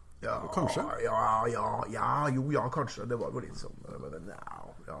fotball? Ja, kanskje? Ja, kanskje. Det var jo litt sånn.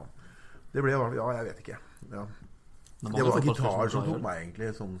 Ja. Det ble, jeg vet ikke. Ja. Det var gitar som tok meg egentlig,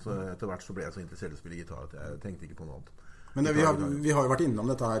 sånn, så etter hvert så ble jeg så interessert I å spille gitar at jeg tenkte ikke på noe annet. Men vi har jo vært innom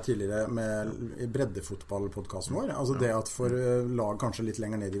dette her tidligere med breddefotballpodcasten vår, altså det at for lag kanskje litt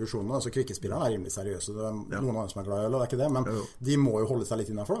lenger ned I divisjonen, altså krikkespillerne rimelig seriøse, det noen av dem som glad I øl, det ikke det, men de må jo holde seg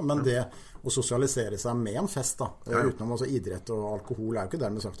litt innenfor det, men det å sosialisere seg med en fest da, utenom altså idrett og alkohol jo ikke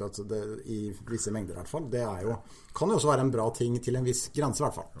dermed sagt at det I visse mengder I hvert fall, det jo, kan jo også være en bra ting til en viss grense I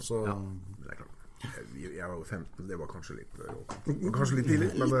hvert fall. Så det klart. Jeg var jo 15, det var kanskje litt tidlig.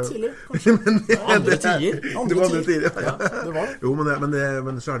 Litt tidlig, kanskje. Andre tider. Det var andre tider, ja. Det var det. Jo,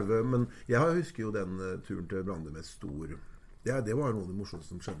 men jeg husker jo den turen til Brande med stor... det var jo noe av det morsomste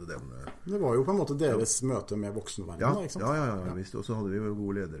som skjedde den... Det var jo på en måte deres møte med voksenverdenen, ikke sant? Ja, visst. Og så hadde vi jo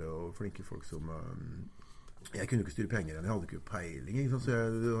gode ledere og flinke folk som... Jeg kunne ikke styre penger igjen, jeg hadde ikke peiling, ikke sant? Så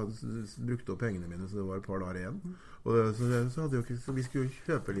jeg brukte opp pengene mine, så det var et par dager igjen. Og så vi skulle jo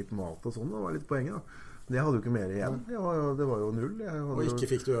kjøpe litt mat og sånn, det var litt poenget da. Men jeg hadde jo ikke mer igjen, det var jo null. Og ikke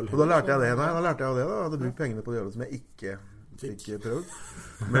fikk du øl. Og da lærte jeg det, jeg hadde brukt pengene på det ølet som jeg ikke fikk prøvd.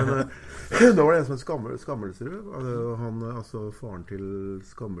 Men da var det en som het Skammelsrud, altså faren til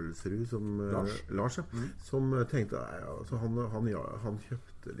Skammelsrud, som Lars som tenkte, altså han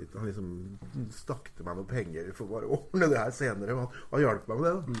kjøpte litt, han liksom stakte meg noen penger for bare å ordne det her senere, og han hjalp meg med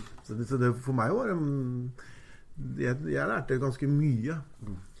det da. Så det for meg var jeg lærte ganske mye.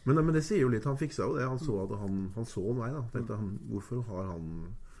 Men det sier jo litt, han fiksa jo det, han så at han så meg da, tenkte han, hvorfor har han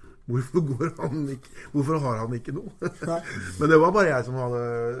Hvorfor har han ikke noe? Men det var bare jeg som hadde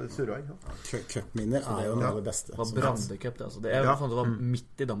surret. Cupminner jo noe av det beste. Det var Brandecup, det. Altså. Det var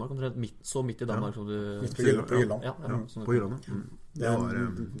midt i Danmark, så midt i Danmark som du... Midt på Jylland. Sånn på Jylland.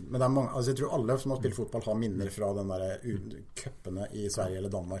 Men det mange, altså jeg tror alle som har spilt fotball har minner fra den der cupene i Sverige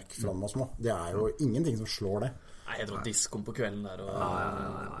eller Danmark fra de var små. Det jo ingenting som slår det. Nei, jeg tror diskoen på kvelden der og...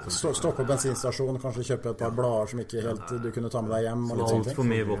 Stå på bensinstasjon, kanskje kjøpe et par blader som ikke helt du kunne ta med deg hjem og litt sånne ting. For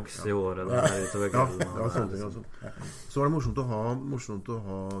mye voks i året der utover kvelden. Sånne ting altså. Så var det morsomt å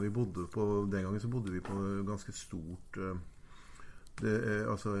ha vi bodde på, den gangen så bodde vi på ganske stort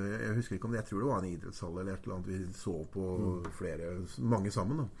altså, jeg husker ikke om det, jeg tror det var en idrettshall eller et eller annet, vi sov på mange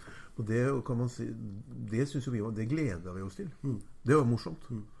sammen da. Og det kan man si, det synes jo vi var, det gledet vi oss til. Det var morsomt.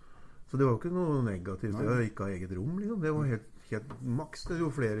 Så det var jo ikke noe negativt, det var ikke av eget rom liksom. Det var helt maks, jo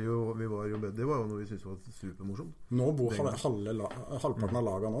flere vi var jo bedre. Det var jo noe vi synes var supermorsomt. Nå bor halvparten av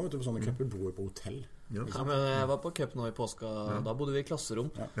laget nå, vet du, på sånne cuper bor på hotell. Ja, men jeg var på cup nå i påska, da bodde vi i klasserom.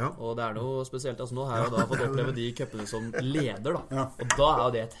 Og det noe spesielt, altså nå har jeg da fått oppleve de cupene som leder da. Og da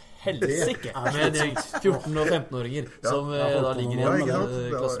jo det et helsike med de 14- og 15-åringer som da ligger igjen i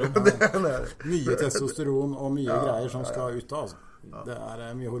klasserom. Mye testosteron og mye greier som skal ut av, altså. Det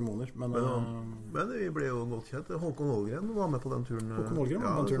mye hormoner, men vi ble jo godt kjent. Håkon Ålgren var med på den turen. Håkon Ålgren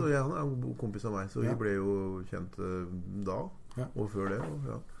var på den turen. Så han en god kompis av meg, så vi ble jo kjent da, og før det.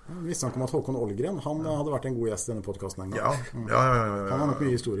 Jeg visste ikke om at Håkon Ålgren, han hadde vært en god gjest i denne podcasten en gang. Ja. Han har nok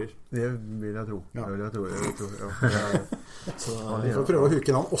mye historier. Det vil jeg tro. Så vi får prøve å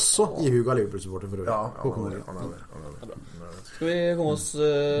huke han også i Huga Liverpool-supporter for øvrig. Håkon Ålgren. Skal vi komme oss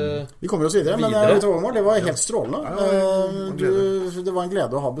Vi kommer oss videre, men Omar, det var helt strålende. Det var en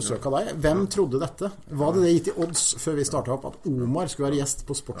glede å ha besøk av deg. Hvem trodde dette? Var det gitt i odds før vi startet opp at Omar skulle være gjest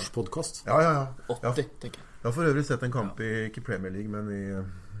på Sportspodcast? Ja. 80, tenker jeg. Jeg har for øvrig sett en kamp ikke Premier League, men i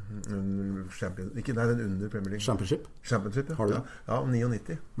Champions, den under Premier League. Championship, ja. Har du det? Ja,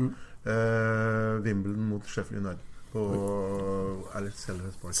 99. Wimbledon mot Sheffield United på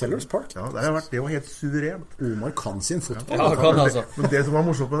Sellers Park. Ja, det var helt suverent. Omar kan sin fotball. Ja, kan altså. Men det som var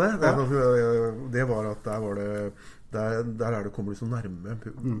morsomt med det var at der kommer du så nærme.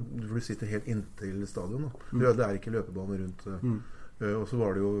 Du sitter helt inntil stadion. Det ikke løpebane rundt. Og så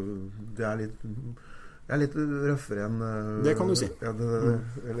var det jo det litt røffere enn det kan du si.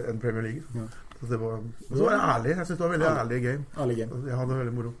 Enn Premier League. Så det var ærlig. Jeg synes det var veldig ærlig game. Jeg hadde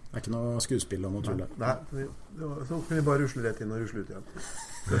veldig moro. Det ikke noe skuespill og noe tull. Nei, så kunne vi bare rusle rett inn og rusle ut igjen.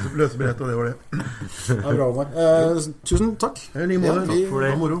 Løse billett, og det var det. Bra, Omar. Tusen takk. Takk for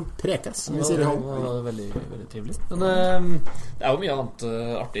det. Moro. Prekes, som vi sier i hånd. Det var veldig, veldig trivelig. Men det jo mye annet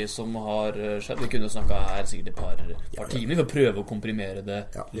artig som har skjedd. Vi kunne snakket her sikkert et par timer for å prøve å komprimere det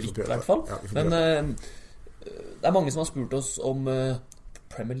litt i hvert fall. Men det mange som har spurt oss om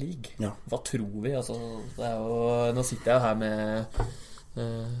Premier League. Hva tror vi? Altså, nå sitter jeg her med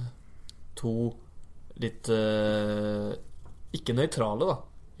to litt ikke nøytrale da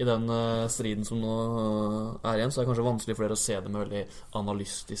i den striden som nå igjen, så det kanskje vanskelig for dere å se det med veldig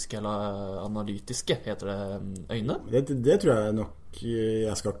analytiske eller analytiske, heter det, øyne? Det tror jeg nok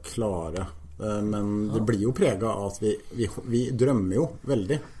jeg skal klare, men det blir jo preget av at vi drømmer jo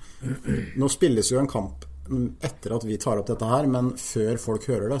veldig. Nå spilles jo en kamp etter at vi tar opp dette her, men før folk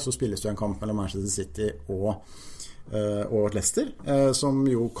hører det, så spilles det en kamp mellom Manchester City og Leicester, som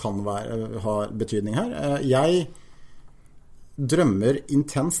jo kan ha betydning her. Jeg drømmer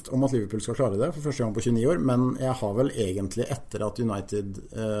intenst om at Liverpool skal klare det for første gang på 29 år, men jeg har vel egentlig etter at United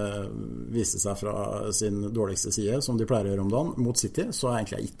viste seg fra sin dårligste side, som de pleier å gjøre om dagen, mot City, så har jeg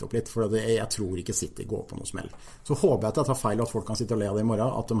egentlig gitt opp litt, for jeg tror ikke City går på noe smell. Så håper jeg at jeg tar feil, at folk kan sitte og le av det i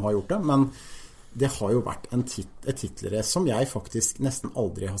morgen, at de har gjort det, men det har jo vært et tittelrace som jeg faktisk nesten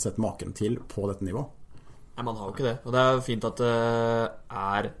aldri har sett maken til på dette nivået. Nei, man har jo ikke det. Og det fint at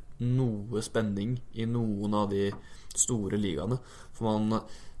det noe spenning i noen av de store ligaene. For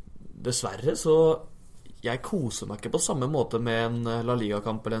dessverre så jeg koser meg ikke på samme måte med en La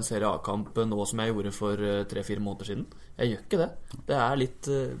Liga-kamp eller en Serie A-kamp nå som jeg gjorde for 3-4 måneder siden. Jeg gjør ikke det. Det litt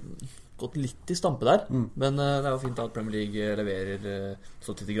gått litt i stampe der, men det jo fint at Premier League leverer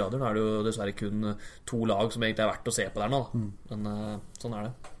så til de grader. Nå det jo dessverre kun 2 lag som egentlig verdt å se på der nå, men sånn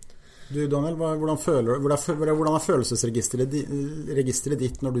det. Du, Daniel, hvordan følelsesregisteret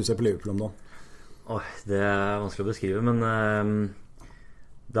ditt når du ser på Liverpool om dagen? Det vanskelig å beskrive, men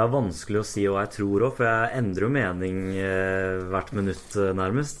det vanskelig å si hva jeg tror også, for jeg endrer jo mening hvert minutt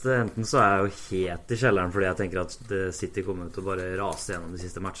nærmest. Enten så jeg jo helt i kjelleren fordi jeg tenker at City kommer til å bare rase gjennom de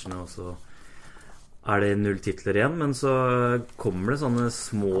siste matchene, og så det 0 titler igjen, men så kommer det sånne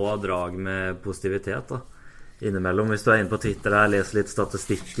små drag med positivitet da. innimellom. Hvis du inne på Twitter der, leser litt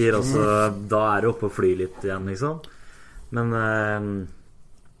statistikker, og så, da du oppe og flyr litt igjen, liksom. Men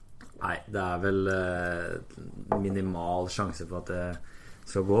nei, det vel minimal sjanse for at det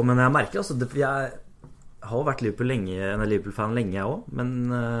skal gå. Men jeg merker altså, jeg har jo vært Liverpool-fan lenge jeg også, men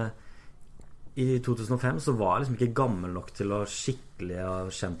i 2005 så var jeg liksom ikke gammel nok til å skikkelig ha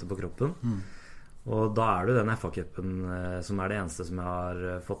kjent det på kroppen. Og da det den FA-cupen som det eneste som jeg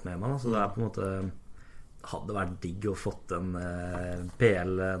har fått med meg. Så det på en måte hadde vært digg å fått en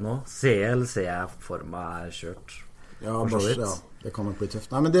PL nå. CL ser jeg for meg kjørt. Ja, det kan nok bli tøft.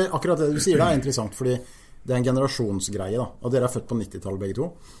 Nei, men akkurat det du sier det interessant, fordi det en generasjonsgreie da. Og dere født på 90-tallet begge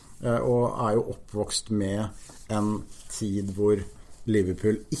to, og jo oppvokst med en tid hvor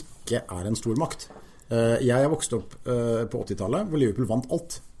Liverpool ikke en stor makt. Jeg vokst opp på 80-tallet hvor Liverpool vant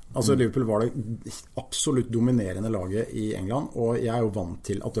alt. Altså Liverpool var det absolutt dominerende laget i England, og jeg jo vant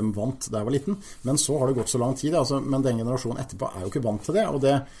til at de vant da jeg var liten. Men så har det gått så lang tid, altså, men den generasjonen etterpå jo ikke vant til det, og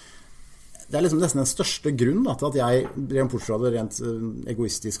det liksom nesten den største grunn da, til at jeg rent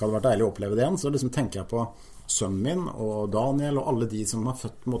egoistisk hadde vært deilig å oppleve det igjen. Så liksom tenker jeg på sønnen min og Daniel og alle de som har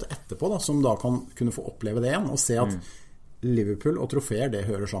født på en måte etterpå da, som da kan kunne få oppleve det igjen og se at Liverpool og trofeer, det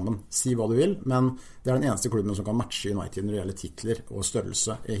hører sammen. Si hva du vil, men det den eneste klubben som kan matche United når det gjelder titler og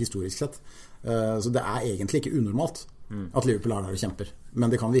størrelse historisk sett. Så det egentlig ikke unormalt at Liverpool der og kjemper. Men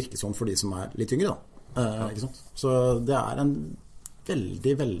det kan virke sånn for de som litt yngre da. Ikke sant? Så det en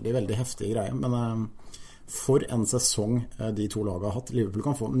veldig, veldig, veldig heftig greie. Men for en sesong de to lagene har hatt. Liverpool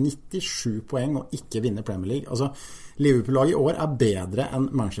kan få 97 poeng og ikke vinne Premier League. Altså, Liverpool-laget i år bedre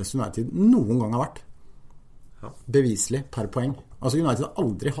enn Manchester United noen gang har vært. Beviselig per poeng. Altså United har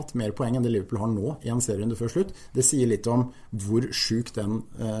aldri hatt mer poeng enn det Liverpool har nå i en serierunde før slutt. Det sier litt om hvor sykt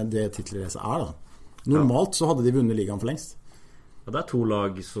det titelracet da. Normalt så hadde de vunnet ligaen for lengst. Og det to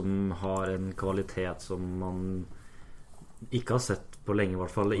lag som har en kvalitet som man ikke har sett på lenge, i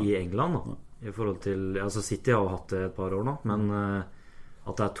hvert fall i England da. I forhold til, altså City har jo hatt det et par år nå, men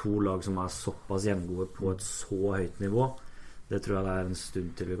at det to lag som såpass jevngode på et så høyt nivå, det tror jeg det en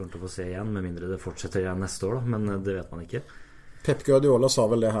stund til vi kommer til å få se igjen, med mindre det fortsetter igjen neste år da, men det vet man ikke. Pep Guardiola sa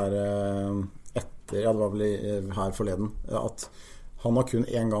vel det her etter, det var vel her forleden, at han har kun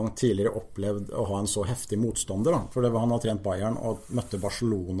en gang tidligere opplevd å ha en så heftig motstander da. For det var han har trent Bayern og møtte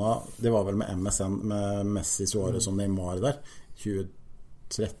Barcelona, det var vel med MSN, med Messi Suarez som Neymar der,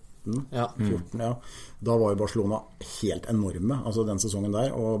 2013 14, ja. Da var jo Barcelona helt enorme, altså den sesongen der,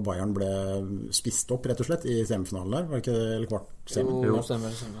 og Bayern ble spist opp rett og slett i semifinalen der, var det ikke det, eller kvart semifinalen? Jo,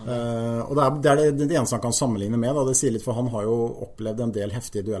 stemmer. Og det det eneste han kan sammenligne med da, det sier litt, for han har jo opplevd en del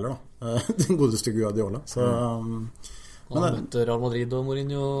heftige dueller da, den godeste Guardiola, så han har møtt Real Madrid og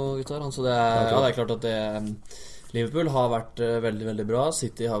Mourinho gutter, så det det klart at Liverpool har vært veldig, veldig bra.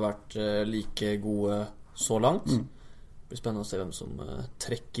 City har vært like gode så langt. Det blir spennende å se hvem som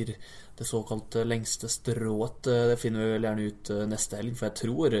trekker det såkalte lengste strået. Det finner vi vel gjerne ut neste helg, for jeg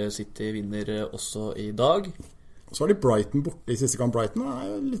tror City vinner også i dag. Så har de Brighton borte i siste kamp. Brighton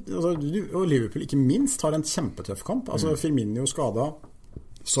litt, altså, og Liverpool ikke minst har en kjempetøff kamp. Altså Firmino skadet,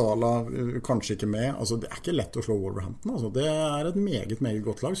 Salah kanskje ikke med. Altså, det ikke lett å slå Wolverhampton. Altså, det et meget, meget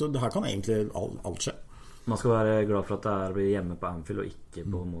godt lag, så det her kan egentlig alt skje. Man skal være glad for at det blir hjemme på Anfield og ikke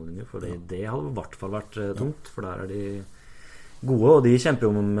på Molineux, for det hadde i hvert fall vært tungt, for der de gode, og de kjemper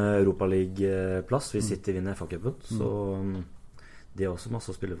jo om Europa League-plass hvis City vinner FA-cupen, så det også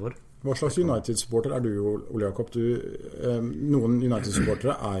masse å spille for. Hva slags United-supporter du, Ole Jakob? Noen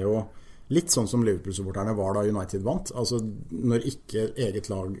United-supportere jo litt sånn som Liverpool-supporterne var da United vant. Altså, når ikke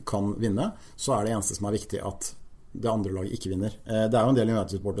eget lag kan vinne, så det eneste som viktig at det andre laget ikke vinner. Det jo en del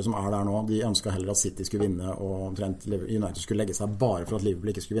United-supportere som der nå. De ønsket heller at City skulle vinne, og omtrent United skulle legge seg bare for at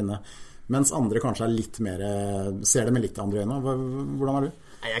Liverpool ikke skulle vinne. Mens andre kanskje litt mer, ser det med litt andre øyne. Hvordan du?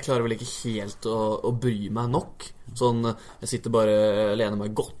 Jeg klarer vel ikke helt å bry meg nok. Sånn, jeg sitter bare lener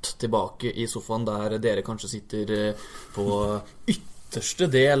meg godt tilbake i sofaen, der dere kanskje sitter på ytterste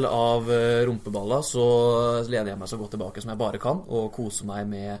del av rumpeballa, så lener jeg meg så godt tilbake som jeg bare kan, og koser meg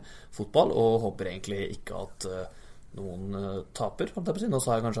med fotball, og håper egentlig ikke at noen taper. Nå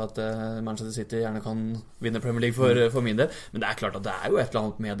sa jeg kanskje at Manchester City gjerne kan vinne Premier League for min del, men det klart at det jo et eller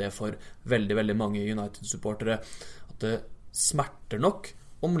annet med det for veldig, veldig mange United-supportere, at det smerter nok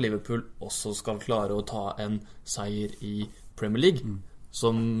om Liverpool også skal klare å ta en seier i Premier League,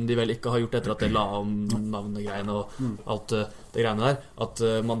 som de vel ikke har gjort etter at de la om navnegreiene og alt det greiene der, at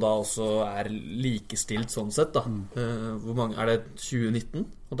man da også likestilt sånn sett da. Hvor mange, det 2019?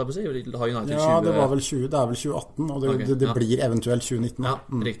 Har United 20? Ja, det var vel 20, det vel 2018, og det blir eventuelt 2019. Ja,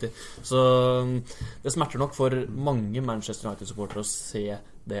 riktig. Så det smerter nok for mange Manchester United-supportere å se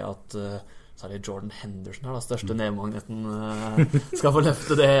det at så er det Jordan Henderson her, da, største nevemagneten, skal få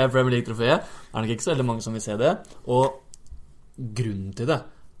løfte det Premier League-trofeet. Det er nok ikke så veldig mange som vil se det. Og grunnen til det,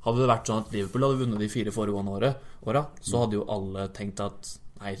 hadde det vært sånn at Liverpool hadde vunnet de 4 foregående åra, så hadde jo alle tenkt at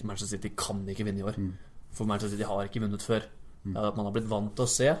nei, Manchester City kan ikke vinne i år. For Manchester City har ikke vunnet før. At man har blitt vant til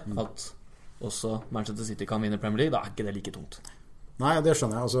å se at også Manchester City kan vinne Premier League, da er ikke det like tungt. Nei, det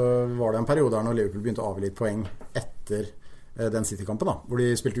skjønner jeg. Altså, var det en periode der når Liverpool begynte å avgi litt poeng etter den City-kampen da, hvor de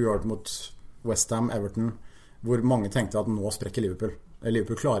spilte uavgjort mot West Ham, Everton, hvor mange tenkte at nå sprekker Liverpool.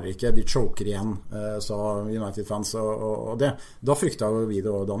 Liverpool klarer ikke, de choker igjen, sa United-fans og det. Da fryktet jo vi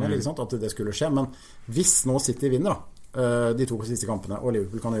det og Daniel, ikke sant, at det skulle skje. Men hvis nå City vinner da, de 2 siste kampene, og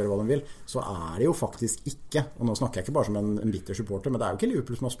Liverpool kan gjøre hva de vil, så er det jo faktisk ikke, og nå snakker jeg ikke bare som en bitter supporter, men det er jo ikke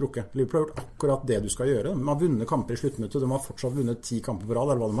Liverpool som har sprukket. Liverpool har gjort akkurat det du skal gjøre. De har vunnet kamper i sluttminuttet, de har fortsatt vunnet 10 kamper på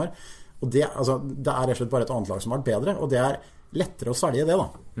rad, eller hva de har. Og det, altså, det er rett og slett bare et annet lag som har vært bedre, og det er lettere å svelge det da,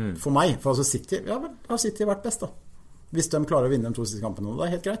 for meg. For altså City, ja vel, har City vært best da. Hvis de klarer å vinne de 2 siste kampene, det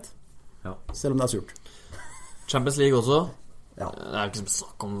er helt greit. Ja. Selv om det er surt. Champions League også. Ja. Det er jo ikke som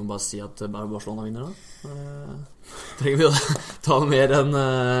snakk om å bare si at Barcelona vinner da. Trenger vi å ta mer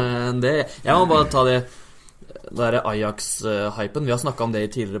enn det. Jeg må bare ta det der Ajax-hypen. Vi har snakket om det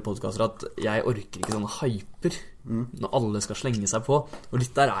i tidligere podcaster, at jeg orker ikke sånne hyper når alle skal slenge seg på. Og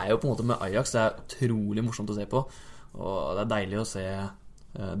litt der er jo på en måte med Ajax. Det er utrolig morsomt å se på. Og det er deilig å se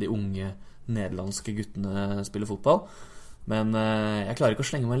de unge nederlandske guttene spille fotball. Men jeg klarer ikke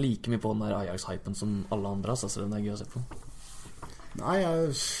å slenge meg like mye på den der Ajax-hypen som alle andre, så det er gøy å se på. Nei,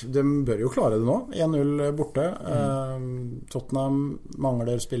 de bør jo klare det nå. 1-0 borte. Tottenham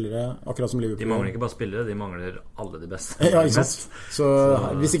mangler spillere, akkurat som Liverpool. De mangler ikke bare spillere, de mangler alle de beste. Ja, ikke sant. Så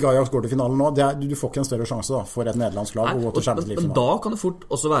hvis ikke Ajax går til finalen nå, du får ikke en større sjanse da, for et nederlandsk lag å gå til Champions League-finalen. Men da kan det fort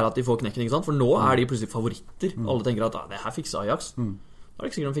også være at de får knekken, ikke sant? For nå er de plutselig favoritter. Alle tenker at det her fikser Ajax. Da er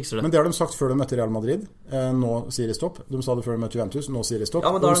det ikke sikkert de fikser det. Men det har de sagt før de møtte Real Madrid. Nå sier de stopp. De sa det før de møtte Juventus, nå sier de stopp.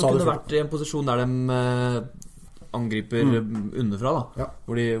 Ja, men da har de kunne vært i en posisjon der de angriper underfra da,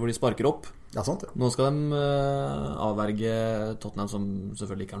 hvor de sparker opp. Ja, sant det. Nå skal de avverge Tottenham, som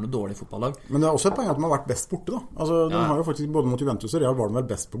selvfølgelig ikke er noe dårlig fotballag. Men det er også et poeng at de har vært best borte da. Altså, de har jo faktisk både mot Juventus og Real var de vel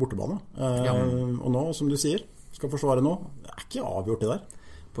best på bortebane. Og nå, som du sier, skal forsvare nå. Det er ikke avgjort det der.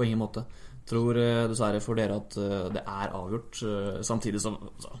 På ingen måte. Tror dessverre for dere at det er avgjort, samtidig som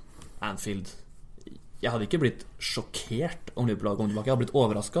Anfield. Jeg hadde ikke blitt sjokkert om Liverpool hadde kommet tilbake. Jeg hadde blitt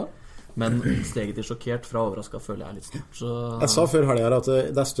overrasket. Men steget til sjokkert fra overrasket føler jeg litt stort, så... Jeg sa før helgen at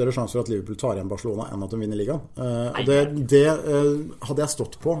det er større sjanse for at Liverpool tar igjen Barcelona enn at de vinner ligaen. Det hadde jeg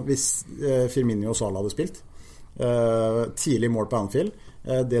stått på hvis Firmino og Salah hadde spilt. Tidlig mål på Anfield.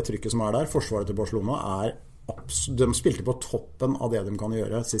 Det trykket som er der, forsvaret til Barcelona de spilte på toppen av det de kan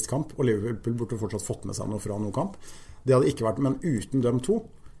gjøre sist kamp, og Liverpool burde fortsatt fått med seg noe fra noen kamp. Det hadde ikke vært, men uten dem to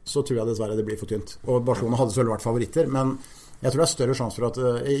så tror jeg dessverre det blir for tynt. Og Barcelona hadde selvfølgelig vært favoritter, men jeg tror det er større sjanse for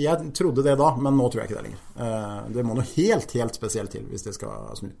at jeg trodde det da, men nå tror jeg ikke det lenger. Det må noe helt spesielt til hvis det skal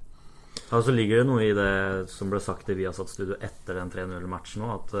snu. Ja, så ligger det noe i det som ble sagt i Viasat-studio etter den 3-0-matchen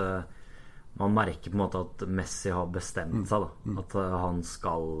nå, at man merker på en måte at Messi har bestemt seg da, at han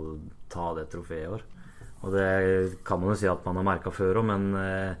skal ta det trofeet i år. Og det kan man jo si at man har merket før også, men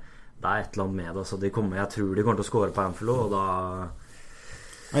det er et eller annet med det, så jeg tror de kommer til å score på Anfield, og da...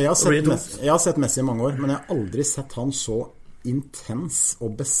 Jeg har sett Messi i mange år, men jeg har aldri sett han så intens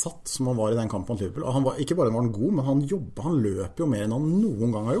og besatt som han var i den kampen mot Liverpool. Og han var, ikke bare var han god, men han løper jo mer enn han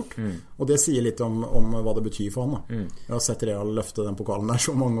noen gang har gjort. Og det sier litt om hva det betyr for han da. Jeg har sett Real løfte den pokalen der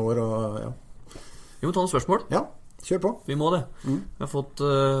så mange år, og ja. Vi må ta noen spørsmål. Ja, kjør på. Vi må det. Vi har fått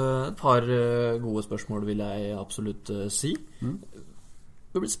et par gode spørsmål, vil jeg absolutt si.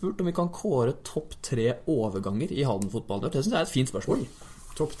 Vi har blitt spurt om vi kan kåre topp 3 overganger i Halden-fotballen. Det synes jeg er et fint spørsmål.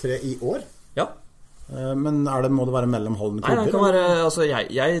 Topp 3 i år? Ja. Men må det være mellom Halden og klubber? Nei, det kan være, altså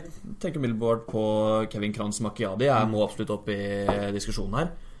jeg tenker umiddelbart på Kevin Kranz Macchiadi. Jeg må absolutt opp i diskusjonen her,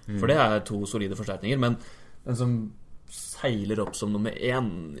 for det er 2 solide forsterkninger. Men den som seiler opp som nummer 1,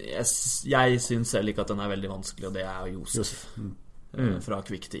 jeg synes selv ikke at den er veldig vanskelig, og det er Josef fra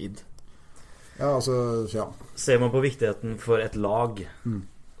Kvikk til Id. Ja, altså, ja. Ser man på viktigheten for et lag,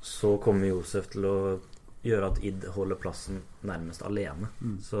 så kommer Josef til å gjøre at Id holder plassen nærmest alene.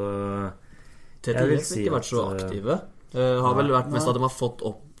 Så TT har ikke vært så aktive. Har vel vært mest at de har fått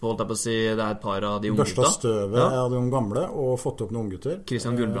opp, holdt jeg på å si, det er et par av de unge gutta. Børsta støvet av de unge gamle, og fått opp noen gutter.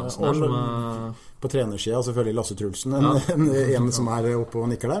 Christian Gulbrandsen her, som er... På trenersida selvfølgelig Lasse Trulsen, en som er oppe og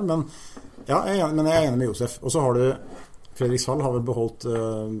nikker der. Men, ja, jeg er enig med Josef. Og så har du Fredrikshall har vel beholdt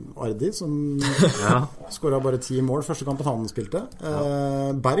Ardi, som skåret bare 10 mål første kampen han spilte.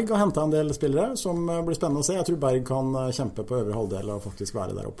 Berg har hentet en del spillere, som blir spennende å se. Jeg tror Berg kan kjempe på øvre halvdel og faktisk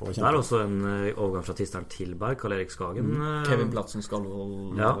være der oppe og kjempe. Det også en overgang fra Tisteren til Berg, Karl-Erik Skagen. Kevin Platsen skal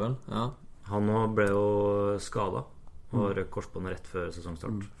vel. Ja. Han nå ble jo skadet og røk korsbåndet rett før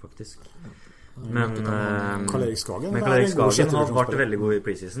sesongstart, faktisk. Men Karl-Erik Skagen har vært veldig god i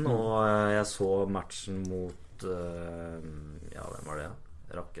preseason, og jeg så matchen mot hvem var det?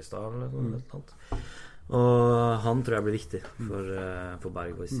 Rakkestad eller noe sånt. Og han tror jeg blir viktig for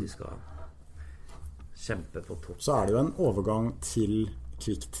Berg hvis de skal kjempe på topp. Så det jo en overgang til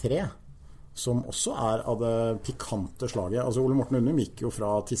Kvikk 3, som også av det pikante slaget. Altså Ole Morten Undum gikk jo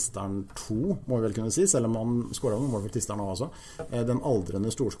fra Tisteren 2, må vi vel kunne si, selv om han skåret noen mål for Tisteren også. Den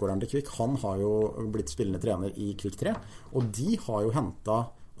aldrende storskåreren til Kvikk, han har jo blitt spillende trener i Kvikk 3, og de har jo hentet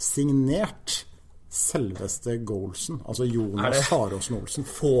signert selveste Goalsen, altså Jonas Faråsen Olsen.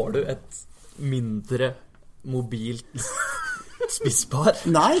 Får du et mindre mobilt spisspar?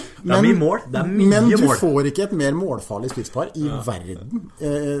 Nei, men du får ikke et mer målfarlig spisspar i verden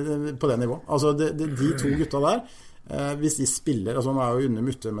på det nivået. Altså de to gutta der, hvis de spiller, altså han jo under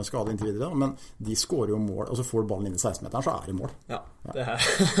mutte med skade inntil videre, men de skårer jo mål, og så får du ballen inn i 16-meteren, så det mål. Ja, det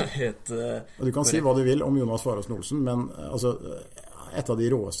helt og du kan si hva du vil om Jonas Faråsen Olsen, men altså et av de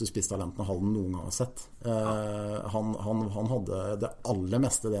råeste spisstalentene Halden noen gang har sett. Han hadde det aller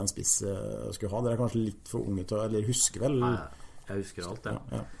meste det en spiss skulle ha. Dere kanskje litt for unge til å eller huske vel? Nei, jeg husker alt det.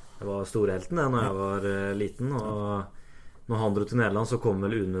 Ja. Jeg var storhelten da jeg var liten, og når han dro til Nederland så kom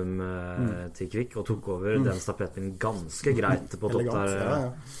vel Unum til Kvikk og tok over den stafetten ganske greit på topp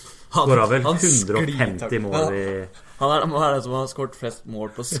der. Skåret vel 150 mål i... Han må være den som har skåret flest mål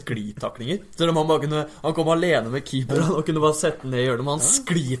på sklitaklinger. Selv om han kom alene med keeperen og kunne bare sette den ned i hjørnet, men han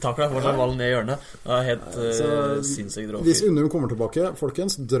sklitaklet for seg ballen ned i hjørnet. Det helt sinnssykt råfint. Hvis Undum kommer tilbake,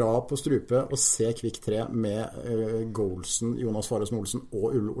 folkens, dra på strupe og se Kvikk 3 med Goalsen, Jonas Faråsen Olsen og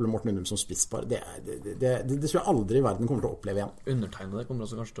Ole Morten Undum som spisspar. Det tror jeg aldri i verden kommer til å oppleve igjen. Undertegnede kommer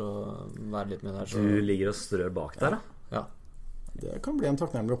også kanskje til å være litt med der. Så... Du ligger og strør bak der, da? Ja. Det kan bli en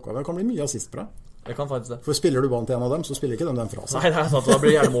takknemlig oppgave. Det kan bli mye assist på deg. Det kan faktisk det. For spiller du ballen til en av dem, så spiller ikke den fra seg. Nei, det sant, da blir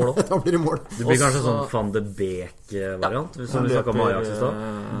det gjerne mål også. Da blir det mål. Det blir kanskje sånn Van de Beek-variant, som vi snakket om Ajax i stad.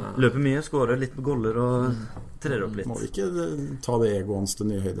 Løper mye, skårer litt på goller og trer opp litt. Må vi ikke ta det egoens til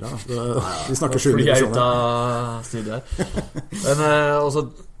nye høyder her. Vi snakker 7 minutter sånn. Ut av studiet her. Men også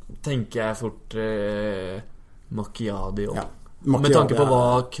tenker jeg fort Macchiadi også. Ja. Med tanke på hva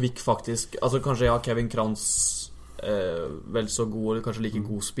Kvikk faktisk... Altså kanskje Kevin Kranz vel så god eller kanskje like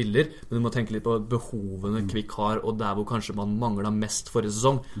god spiller, men du må tenke litt på behovene Kvikk har, og der hvor kanskje man manglet mest forrige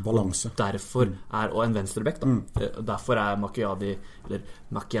sesong. Balanse. Derfor og en venstrebekk da. Derfor Macchiadi eller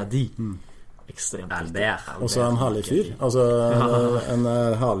Macchiadi ekstremt og så en herlig fyr, altså en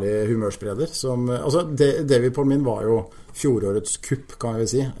herlig humørspreder som, altså David Paul Min var jo fjorårets kupp, kan vi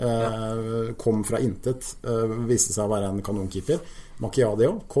si, kom fra intet, viste seg å være en kanonkeeper. Macchiadi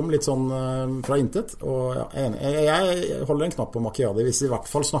også, kom litt sånn fra intet, og jeg holder en knapp på Macchiadi hvis vi i hvert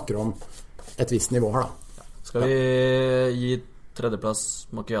fall snakker om et visst nivå her da. Skal vi gi tredjeplass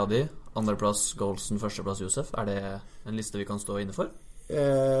Macchiadi, andreplass Goalsen, førsteplass Josef? Det en liste vi kan stå inne for?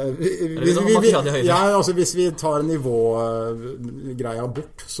 Altså hvis vi tar nivågreia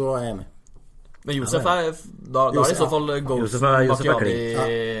bort, så jeg enig. Men Josef da det i så fall Goalsen, Macchiadi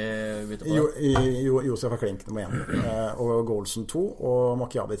Josef klink nummer 1 og Goalsen 2 og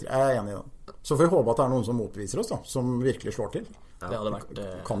Macchiadi 3. Jeg enig i den. Så får vi håpe at det noen som motbeviser oss da, som virkelig slår til. Det hadde vært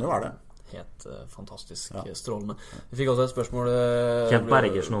kan jo være det. Helt fantastisk strålende. Vi fikk også et spørsmål Kent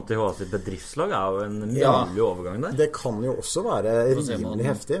Bergersen til HA sitt bedriftslag jo en mulig overgang der. Det kan jo også være rimelig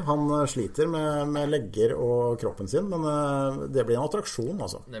heftig. Han sliter med legger og kroppen sin, men det blir en attraksjon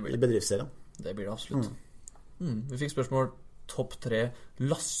altså, i bedriftsserien. Det blir det absolutt. Vi fikk spørsmål topp 3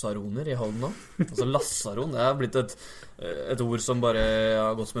 lassaroner i Halden nå. Altså lassaron, det blitt et ord som bare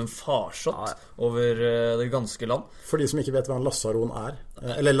har gått som en farsott over det ganske land. For de som ikke vet hva en lassaron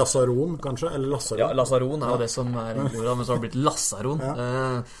eller lassaron kanskje, eller lassaron. Ja, lassaron jo det som ordet, men så har det blitt lassaron.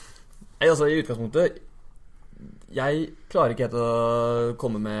 Altså i utgangspunktet, jeg klarer ikke helt å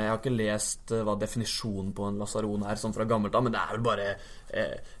komme med, jeg har ikke lest hva definisjonen på en lassaron sånn fra gammelt av, men det vel bare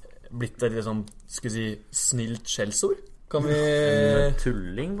blitt et liksom, skal vi si, snilt skjellsord. Kan vi... En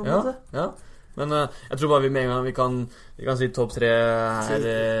tulling på en måte. Ja, men jeg tror bare vi med en gang vi kan si topp 3 her.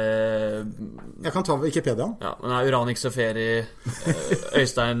 Jeg kan ta Wikipediaen. Ja, men Uranik Seferi,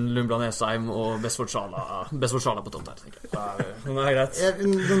 Øystein Lundblad Nesheim og Besford Sala på topp der, tenker jeg. Det greit.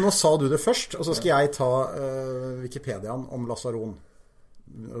 Nå sa du det først, og så skal jeg ta Wikipediaen om lassaron.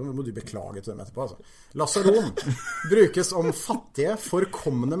 Nå må du beklage til dem etterpå, altså. Lasaron brukes om fattige,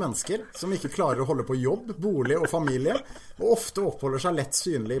 forkomne mennesker som ikke klarer å holde på jobb, bolig og familie, og ofte oppholder seg lett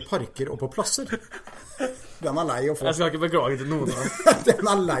synlig i parker og på plasser. Den er lei å få. Jeg skal ikke beklage til noen. Den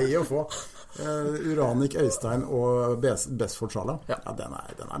er lei å få. Uranik Øystein og Besford Sala. Ja, den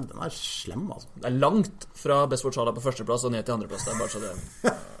er slem, altså. Det er langt fra Besford Sala på førsteplass og ned til andreplass. Det er bare så det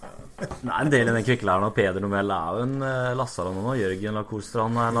Nei, en del i den kvikklæren av Peder Nomell er jo en Lassaron og Jørgen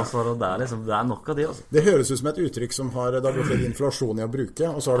Lakorstrand er Lassaron. Det er nok av de, altså. Det høres ut som et uttrykk som har gått litt inflasjon i å bruke,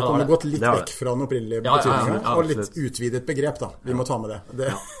 og så har det gått litt vekk fra den opprinnelige betydningen, og litt utvidet begrep, da. Vi må ta med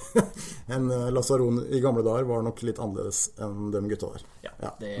det. En Lassaron i gamle dager var nok litt annerledes enn de gutta der. Ja,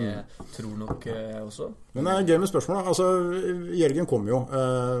 det tror nok også. Men det er gøy med spørsmål, da. Altså, Jørgen kommer jo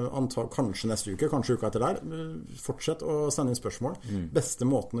kanskje neste uke, kanskje uka etter der. Fortsett å sende inn spørsmål. Beste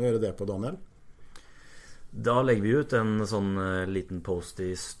måten å gjøre det på, Daniel? Da legger vi ut en sånn liten post i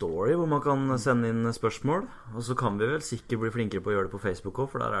story hvor man kan sende inn spørsmål. Og så kan vi vel sikkert bli flinkere på å gjøre det på Facebook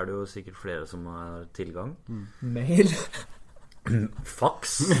også, for der er det jo sikkert flere som har tilgang. Mail.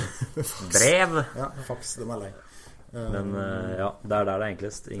 Fax. Brev. Ja, fax, den er lei. Men ja, det er der det er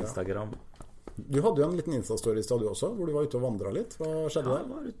enklest. Instagram. Du hadde jo en liten Insta-story i stedet også, hvor du var ute og vandret litt. Hva skjedde der?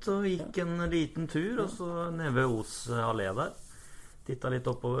 Jeg var ute og gikk en liten tur, og så nede ved Os allé der. Tittet litt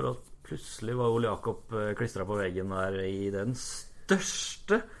oppover, og plutselig var Ole Jakob klistret på veggen der i den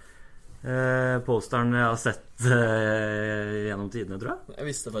største posteren jeg har sett gjennom tidene, tror jeg.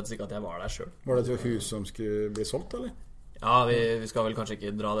 Jeg visste faktisk ikke at jeg var der selv. Var det et hus som skulle bli solgt, eller? Ja, vi skal vel kanskje ikke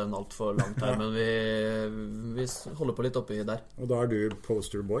dra den alt for langt her, men vi holder på litt oppi der. Og da er du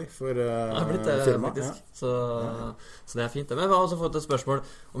posterboy for firma, faktisk. Ja. Så det er fint. Men vi har også fått et spørsmål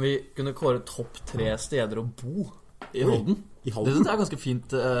om vi kunne kåre topp 3 steder å bo i Halden. I Halden? Det er ganske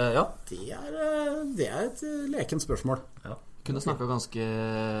fint, ja. Det er et lekent spørsmål. Ja. Kunne snakket ganske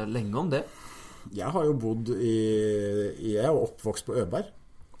lenge om det. Jeg har jo bodd jeg er jo oppvokst på Øberg.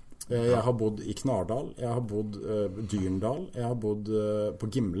 Jeg har bodd i Knardal, jeg har bodd Dyrendal, jeg har bodd på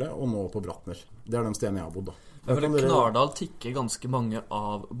Gimle og nå på Brattner. Det er de stedene jeg har bodd, da. Knardal tikker ganske mange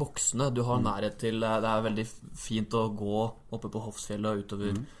av boksene. Du har nærhet til, det er veldig fint å gå oppe på Hofsfjellet og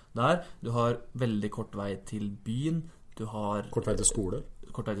utover der. Du har veldig kort vei til byen. Du har kort vei til skole.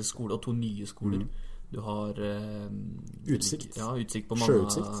 Kort vei til skole og 2 nye skoler. Du har utsikt. Ja, utsikt på mange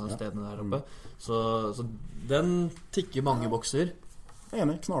av stedene der oppe. Så den tikker mange bokser. Jeg er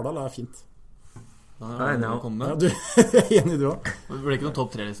enig, Knardal er fint. Ja, du er enig du også. Det blir ikke noen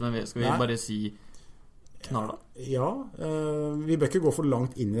topp 3 liksom, men skal vi bare si Knardal? Ja, vi bør ikke gå for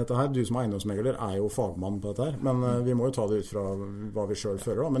langt inn i dette her. Du som eiendomsmegler er jo fagmann på dette her, men vi må jo ta det ut fra hva vi selv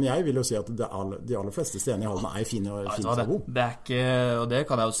føler da. Men jeg vil jo si at de aller fleste stedene i Halden er fine og fint å bo. Det er ikke, og det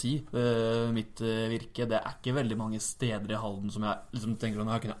kan jeg jo si, mitt virke, det er ikke veldig mange steder i Halden som jeg liksom tenker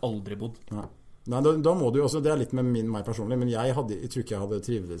at her kunne jeg aldri bodd. Nei, da må du jo også, det er litt med meg personlig, men jeg tror ikke jeg hadde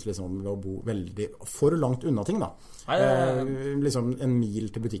trivdes liksom, ved å bo veldig for langt unna ting da. Liksom en mil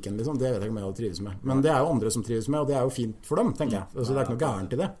til butikken liksom, det vet jeg ikke om jeg hadde trives med. Men det er jo andre som trives med, og det er jo fint for dem, tenker jeg. Altså, det er ikke noe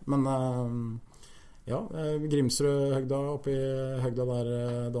gærent i det. Men ja, Grimsrød, Høgda, oppe i Høgda der,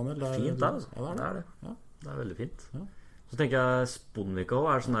 Daniel. Fint der, altså. Ja, det er det. Ja. Det er veldig fint. Ja. Så tenker jeg Sponvika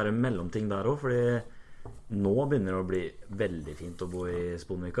også er sånn der mellomting der også, fordi nå begynner det å bli veldig fint å bo i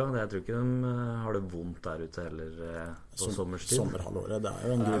Sponvika. Jeg tror ikke de har det vondt der ute heller på sommerstid. Sommerhalvåret, det er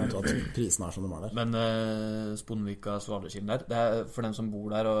jo en grunn til at prisene er som de er der. Men Sponvika, Svalekilden der, det er for dem som bor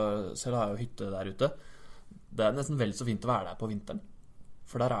der, og selv har jeg jo hytte der ute, det er nesten vel så fint å være der på vinteren.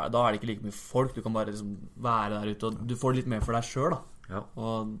 For da er det ikke like mye folk, du kan bare liksom være der ute, og du får litt mer for deg selv da. Ja.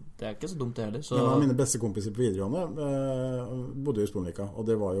 Og det er ikke så dumt det heller så... En av mine beste kompiser på videregående bodde i Sponvika, og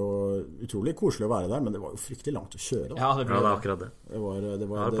det var jo utrolig koselig å være der, men det var jo fryktelig langt å kjøre da. Ja, det er akkurat det. Det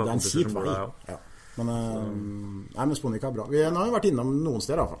er en kjip vei. Ja. Men Sponvika er bra. Vi har jo vært innom noen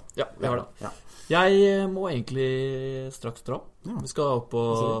steder i hvert fall. Ja, vi har det. Ja. Jeg må egentlig straks dra. Ja. Vi skal opp på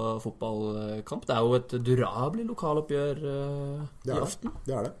fotballkamp. Det er jo et durabelig lokaloppgjør i aften.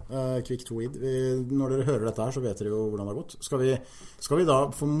 Det er det. Quick to weed. Når dere hører dette her, så vet dere jo hvordan det har gått. Skal vi da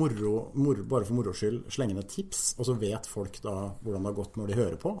bare for moro skyld slenge ned tips, og så vet folk da hvordan det har gått når de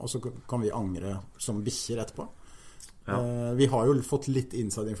hører på, og så kan vi angre som bikkjer etterpå. Ja. Vi har jo fått litt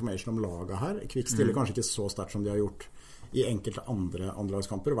inside information om laget her. Quick stiller kanskje ikke så sterkt som de har gjort i enkelte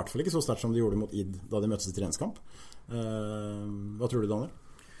andrelagskamper, i hvert fall ikke så sterkt som de gjorde mot ID da de møttes i treningskamp. Hva tror du, Daniel?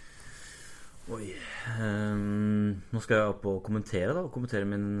 Oi, nå skal jeg opp og kommentere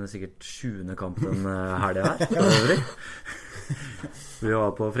min sikkert 20. kamp den helgen her. Vi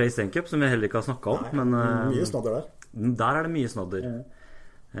var på Freystein Cup, som vi heller ikke har snakket om. Nei, mye snadder der. Der er det mye snadder.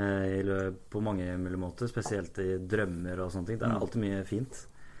 på mange mulige måter, spesielt i drømmer og sånne ting. Det alltid mye fint.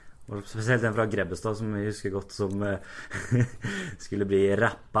 Og spesielt en fra Grebbestad som jeg husker godt som skulle bli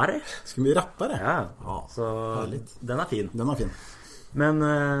rapper. Skulle bli rapper? Ja, så den fin. Den fin. Men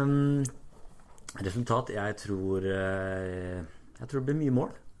resultat, jeg tror det blir mye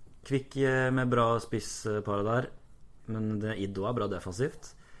mål. Kvikk med bra spisspare der, men Iddo bra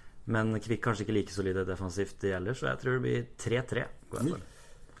defensivt. Men Kvikk kanskje ikke like solide defensivt ellers, så jeg tror det blir 3-3.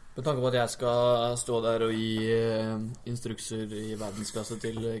 Med tanke på at jeg skal stå der og gi instrukser i verdensklasse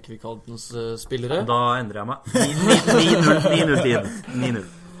til Kvikk-Haldens spillere. Da endrer jeg meg. 9-0.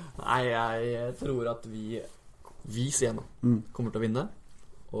 Nei, jeg tror at vi ser nå kommer til å vinne,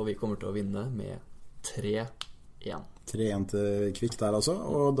 og vi kommer til å vinne med 3-1. 3-1 til Kvikk der altså.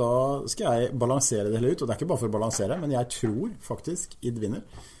 Og da skal jeg balansere det hele ut. Og det ikke bare for å balansere, men jeg tror faktisk Id vinner.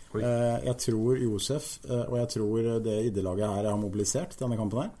 Jeg tror Josef og jeg tror det idelaget her har mobilisert denne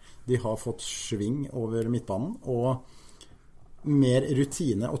kampen her. De har fått sving over midtbanen, og mer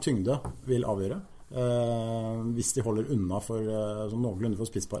rutine og tyngde vil avgjøre. Hvis de holder unna for sånn noenlunde for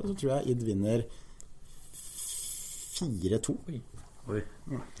spissparet, så tror jeg Id vinner 4-2. Oi.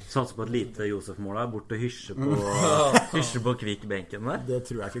 Satser på et lite Josef-mål der, bort og hysje på Kvikk-benken der. Det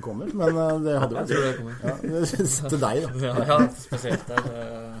tror jeg ikke kommer, men det hadde vært. Jeg tror det kommer. Ja, til deg da. Ja, spesielt der.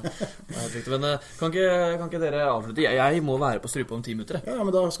 Men kan ikke dere avslutte? Jeg må være på strupe om 10 minutter. Ja,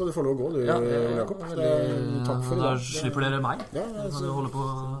 men da skal du få lov å gå, du, Jakob. Takk for i dag. Da slipper dere meg. Ja, kan du holde på...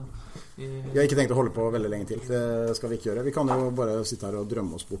 Jeg har ikke tenkt å holde på veldig lenge til. Det skal vi ikke gjøre. Vi kan jo bare sitte her og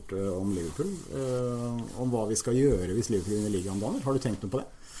drømme oss bort om Liverpool, om hva vi skal gjøre hvis Liverpool vinner ligaen, Daniel. Har du tenkt noe på det?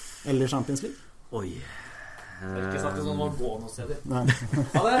 Eller Champions League? Oi. Ikke sagt det sånn å gå noe steder. Nei.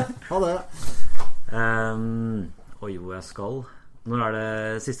 Ha det! Ha det! Oi, hvor jeg skal. Når det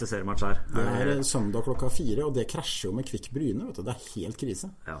siste seriematch her? Det søndag klokka 4, og det krasjer jo med Kvikk Bryne, vet du. Det helt krise.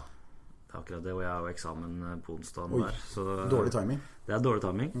 Ja, det akkurat det, og jeg har jo eksamen på onsdagen der. Så dårlig timing. Det dårlig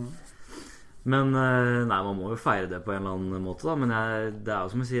timing. Men nei, man må jo feire det på en eller annen måte da. Men det jo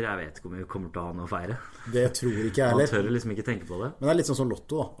som jeg sier, jeg vet ikke om vi kommer til å ha noe å feire. Det tror ikke jeg heller. Man tør liksom ikke tenke på det. Men det litt sånn som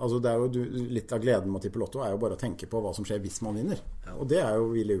lotto da. Altså, det jo litt av gleden med å tippe lotto jo bare å tenke på hva som skjer hvis man vinner. Ja. Og det jo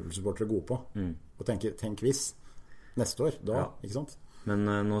vi Liverpool-supportere gode på. Å tenk hvis neste år, da, ikke sant? Men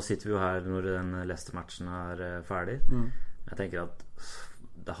nå sitter vi jo her når den Leicester-matchen ferdig. Jeg tenker at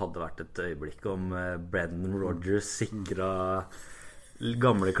det hadde vært et øyeblikk om Brendan Rodgers sikret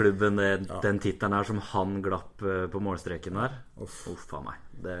gamleklubben den tittelen her som han glapp på målstreken der. Uff av meg.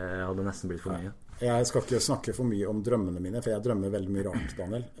 Det hadde nesten blitt for mye. Jeg skal ikke snakke for mye om drømmene mine, for jeg drømmer veldig mye rart,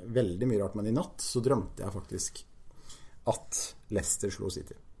 Daniel. Veldig mye rart, men i natt så drømte jeg faktisk at Leicester slo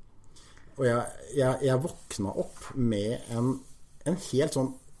City. Og jeg våkna opp med en helt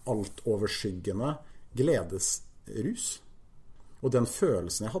sånn altoverskyggende gledesrus. Og den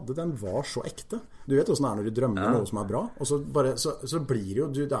følelsen jeg hadde, den var så ekte. Du vet hvordan det når du drømmer noe som bra, og så blir det jo,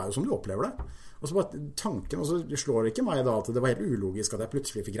 det jo som du opplever det. Og så bare tanken, og så slår det ikke meg da at det var helt ulogisk at jeg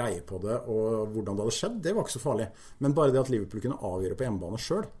plutselig fikk greie på det, og hvordan det hadde skjedd, det var ikke så farlig. Men bare det at Liverpool kunne avgjøre på hjemmebane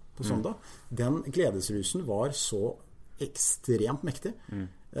selv på søndag, den gledesrusen var så ekstremt mektig.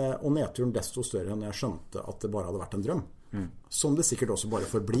 Og nedturen desto større enn jeg skjønte at det bare hadde vært en drøm. Som det sikkert også bare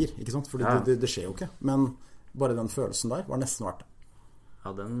forblir, ikke sant? For det skjer jo ikke. Men bare den følelsen der var nesten verdt det. Ja,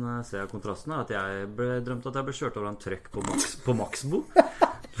 den ser jeg kontrasten her. At jeg drømte at jeg ble kjørt over en trøkk på Maxbo.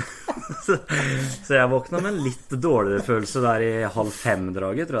 så jeg våkna med en litt dårligere følelse der i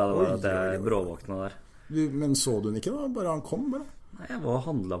 4:30-draget, tror jeg det var at jeg bråvåkna der. Men så du den ikke da? Bare han kom bare? Nei, jeg var og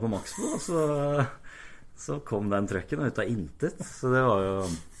handlet på Maxbo, og så kom den trøkken ut av intet. Så det var jo...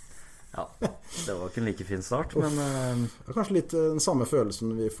 Ja, det var ikke en like fin start, men kanskje litt den samme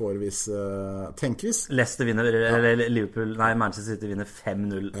følelsen vi får hvis tenk hvis Leicester vinner, eller Liverpool, nei, Manchester City vinner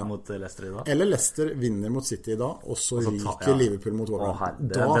 5-0 mot Leicester i dag. Eller Leicester vinner mot City i dag, og så ryker Liverpool mot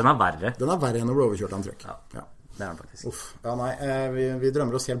Wolverhampton. Den verre. Den verre enn å bli overkjørt av en trøkk. Ja. Det den faktisk. Uff. Ja, nei, vi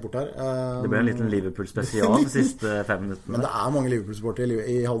drømmer oss helt bort her. Det ble en liten Liverpool-spesial de siste 5 minuttene. Men det mange Liverpool-supportere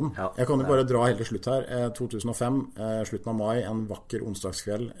i Halden. Ja, jeg kan jo bare dra helt til slutt her. 2005, slutten av mai, en vakker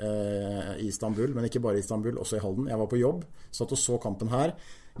onsdagskveld i Istanbul, men ikke bare i Istanbul, også i Halden. Jeg var på jobb, satt og så kampen her,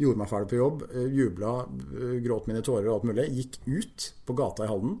 gjorde meg ferdig på jobb, jublet, gråt mine tårer og alt mulig, gikk ut på gata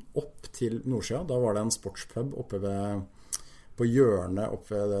i Halden, opp til Nordsjøa. Da var det en sportspub oppe på hjørnet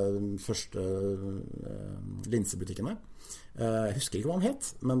oppe ved de første linsebutikkene. Jeg husker ikke hva han het,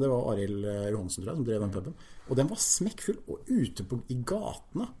 men det var Arild Johansen, tror jeg, som drev den puben. Og den var smekkfull, og ute i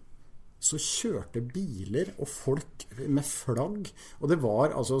gatene så kjørte biler og folk med flagg, og det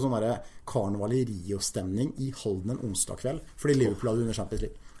var altså sånn der karneval i Rio-stemning i Halden en onsdag kveld, fordi Liverpool hadde under Champions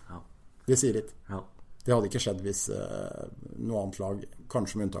League. Ja. Det sier litt. Ja. Det hadde ikke skjedd hvis noe annet lag,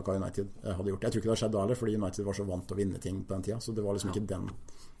 kanskje med unntak av United, hadde gjort det. Jeg tror ikke det hadde skjedd da heller, fordi United var så vant til å vinne ting på den tiden, så det var liksom ikke den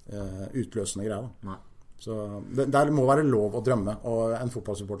utløsende greia da. Nei. Så det må være lov å drømme, og en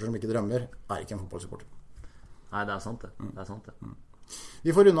fotballsupporter som ikke drømmer, er ikke en fotballsupporter. Nei, det er sant det. Det er sant det.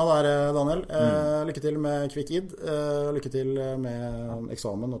 Vi får runde der, Daniel. Lykke til med Kvikk Id. Lykke til med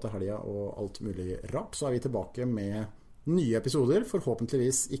eksamen og til helga og alt mulig rart. Så er vi tilbake med nye episoder,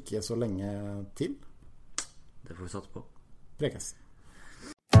 forhåpentligvis ikke så lenge til. Det får vi satse på. Prekes.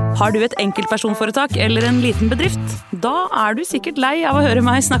 Har du et enkeltpersonforetak eller en liten bedrift? Da er du sikkert lei av å høre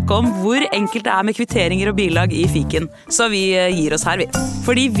meg snakke om hvor enkelt det er med kvitteringer og bilag i fiken. Så vi gir oss her, vi.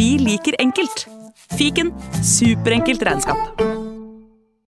 Fordi vi liker enkelt. Fiken, superenkelt regnskap.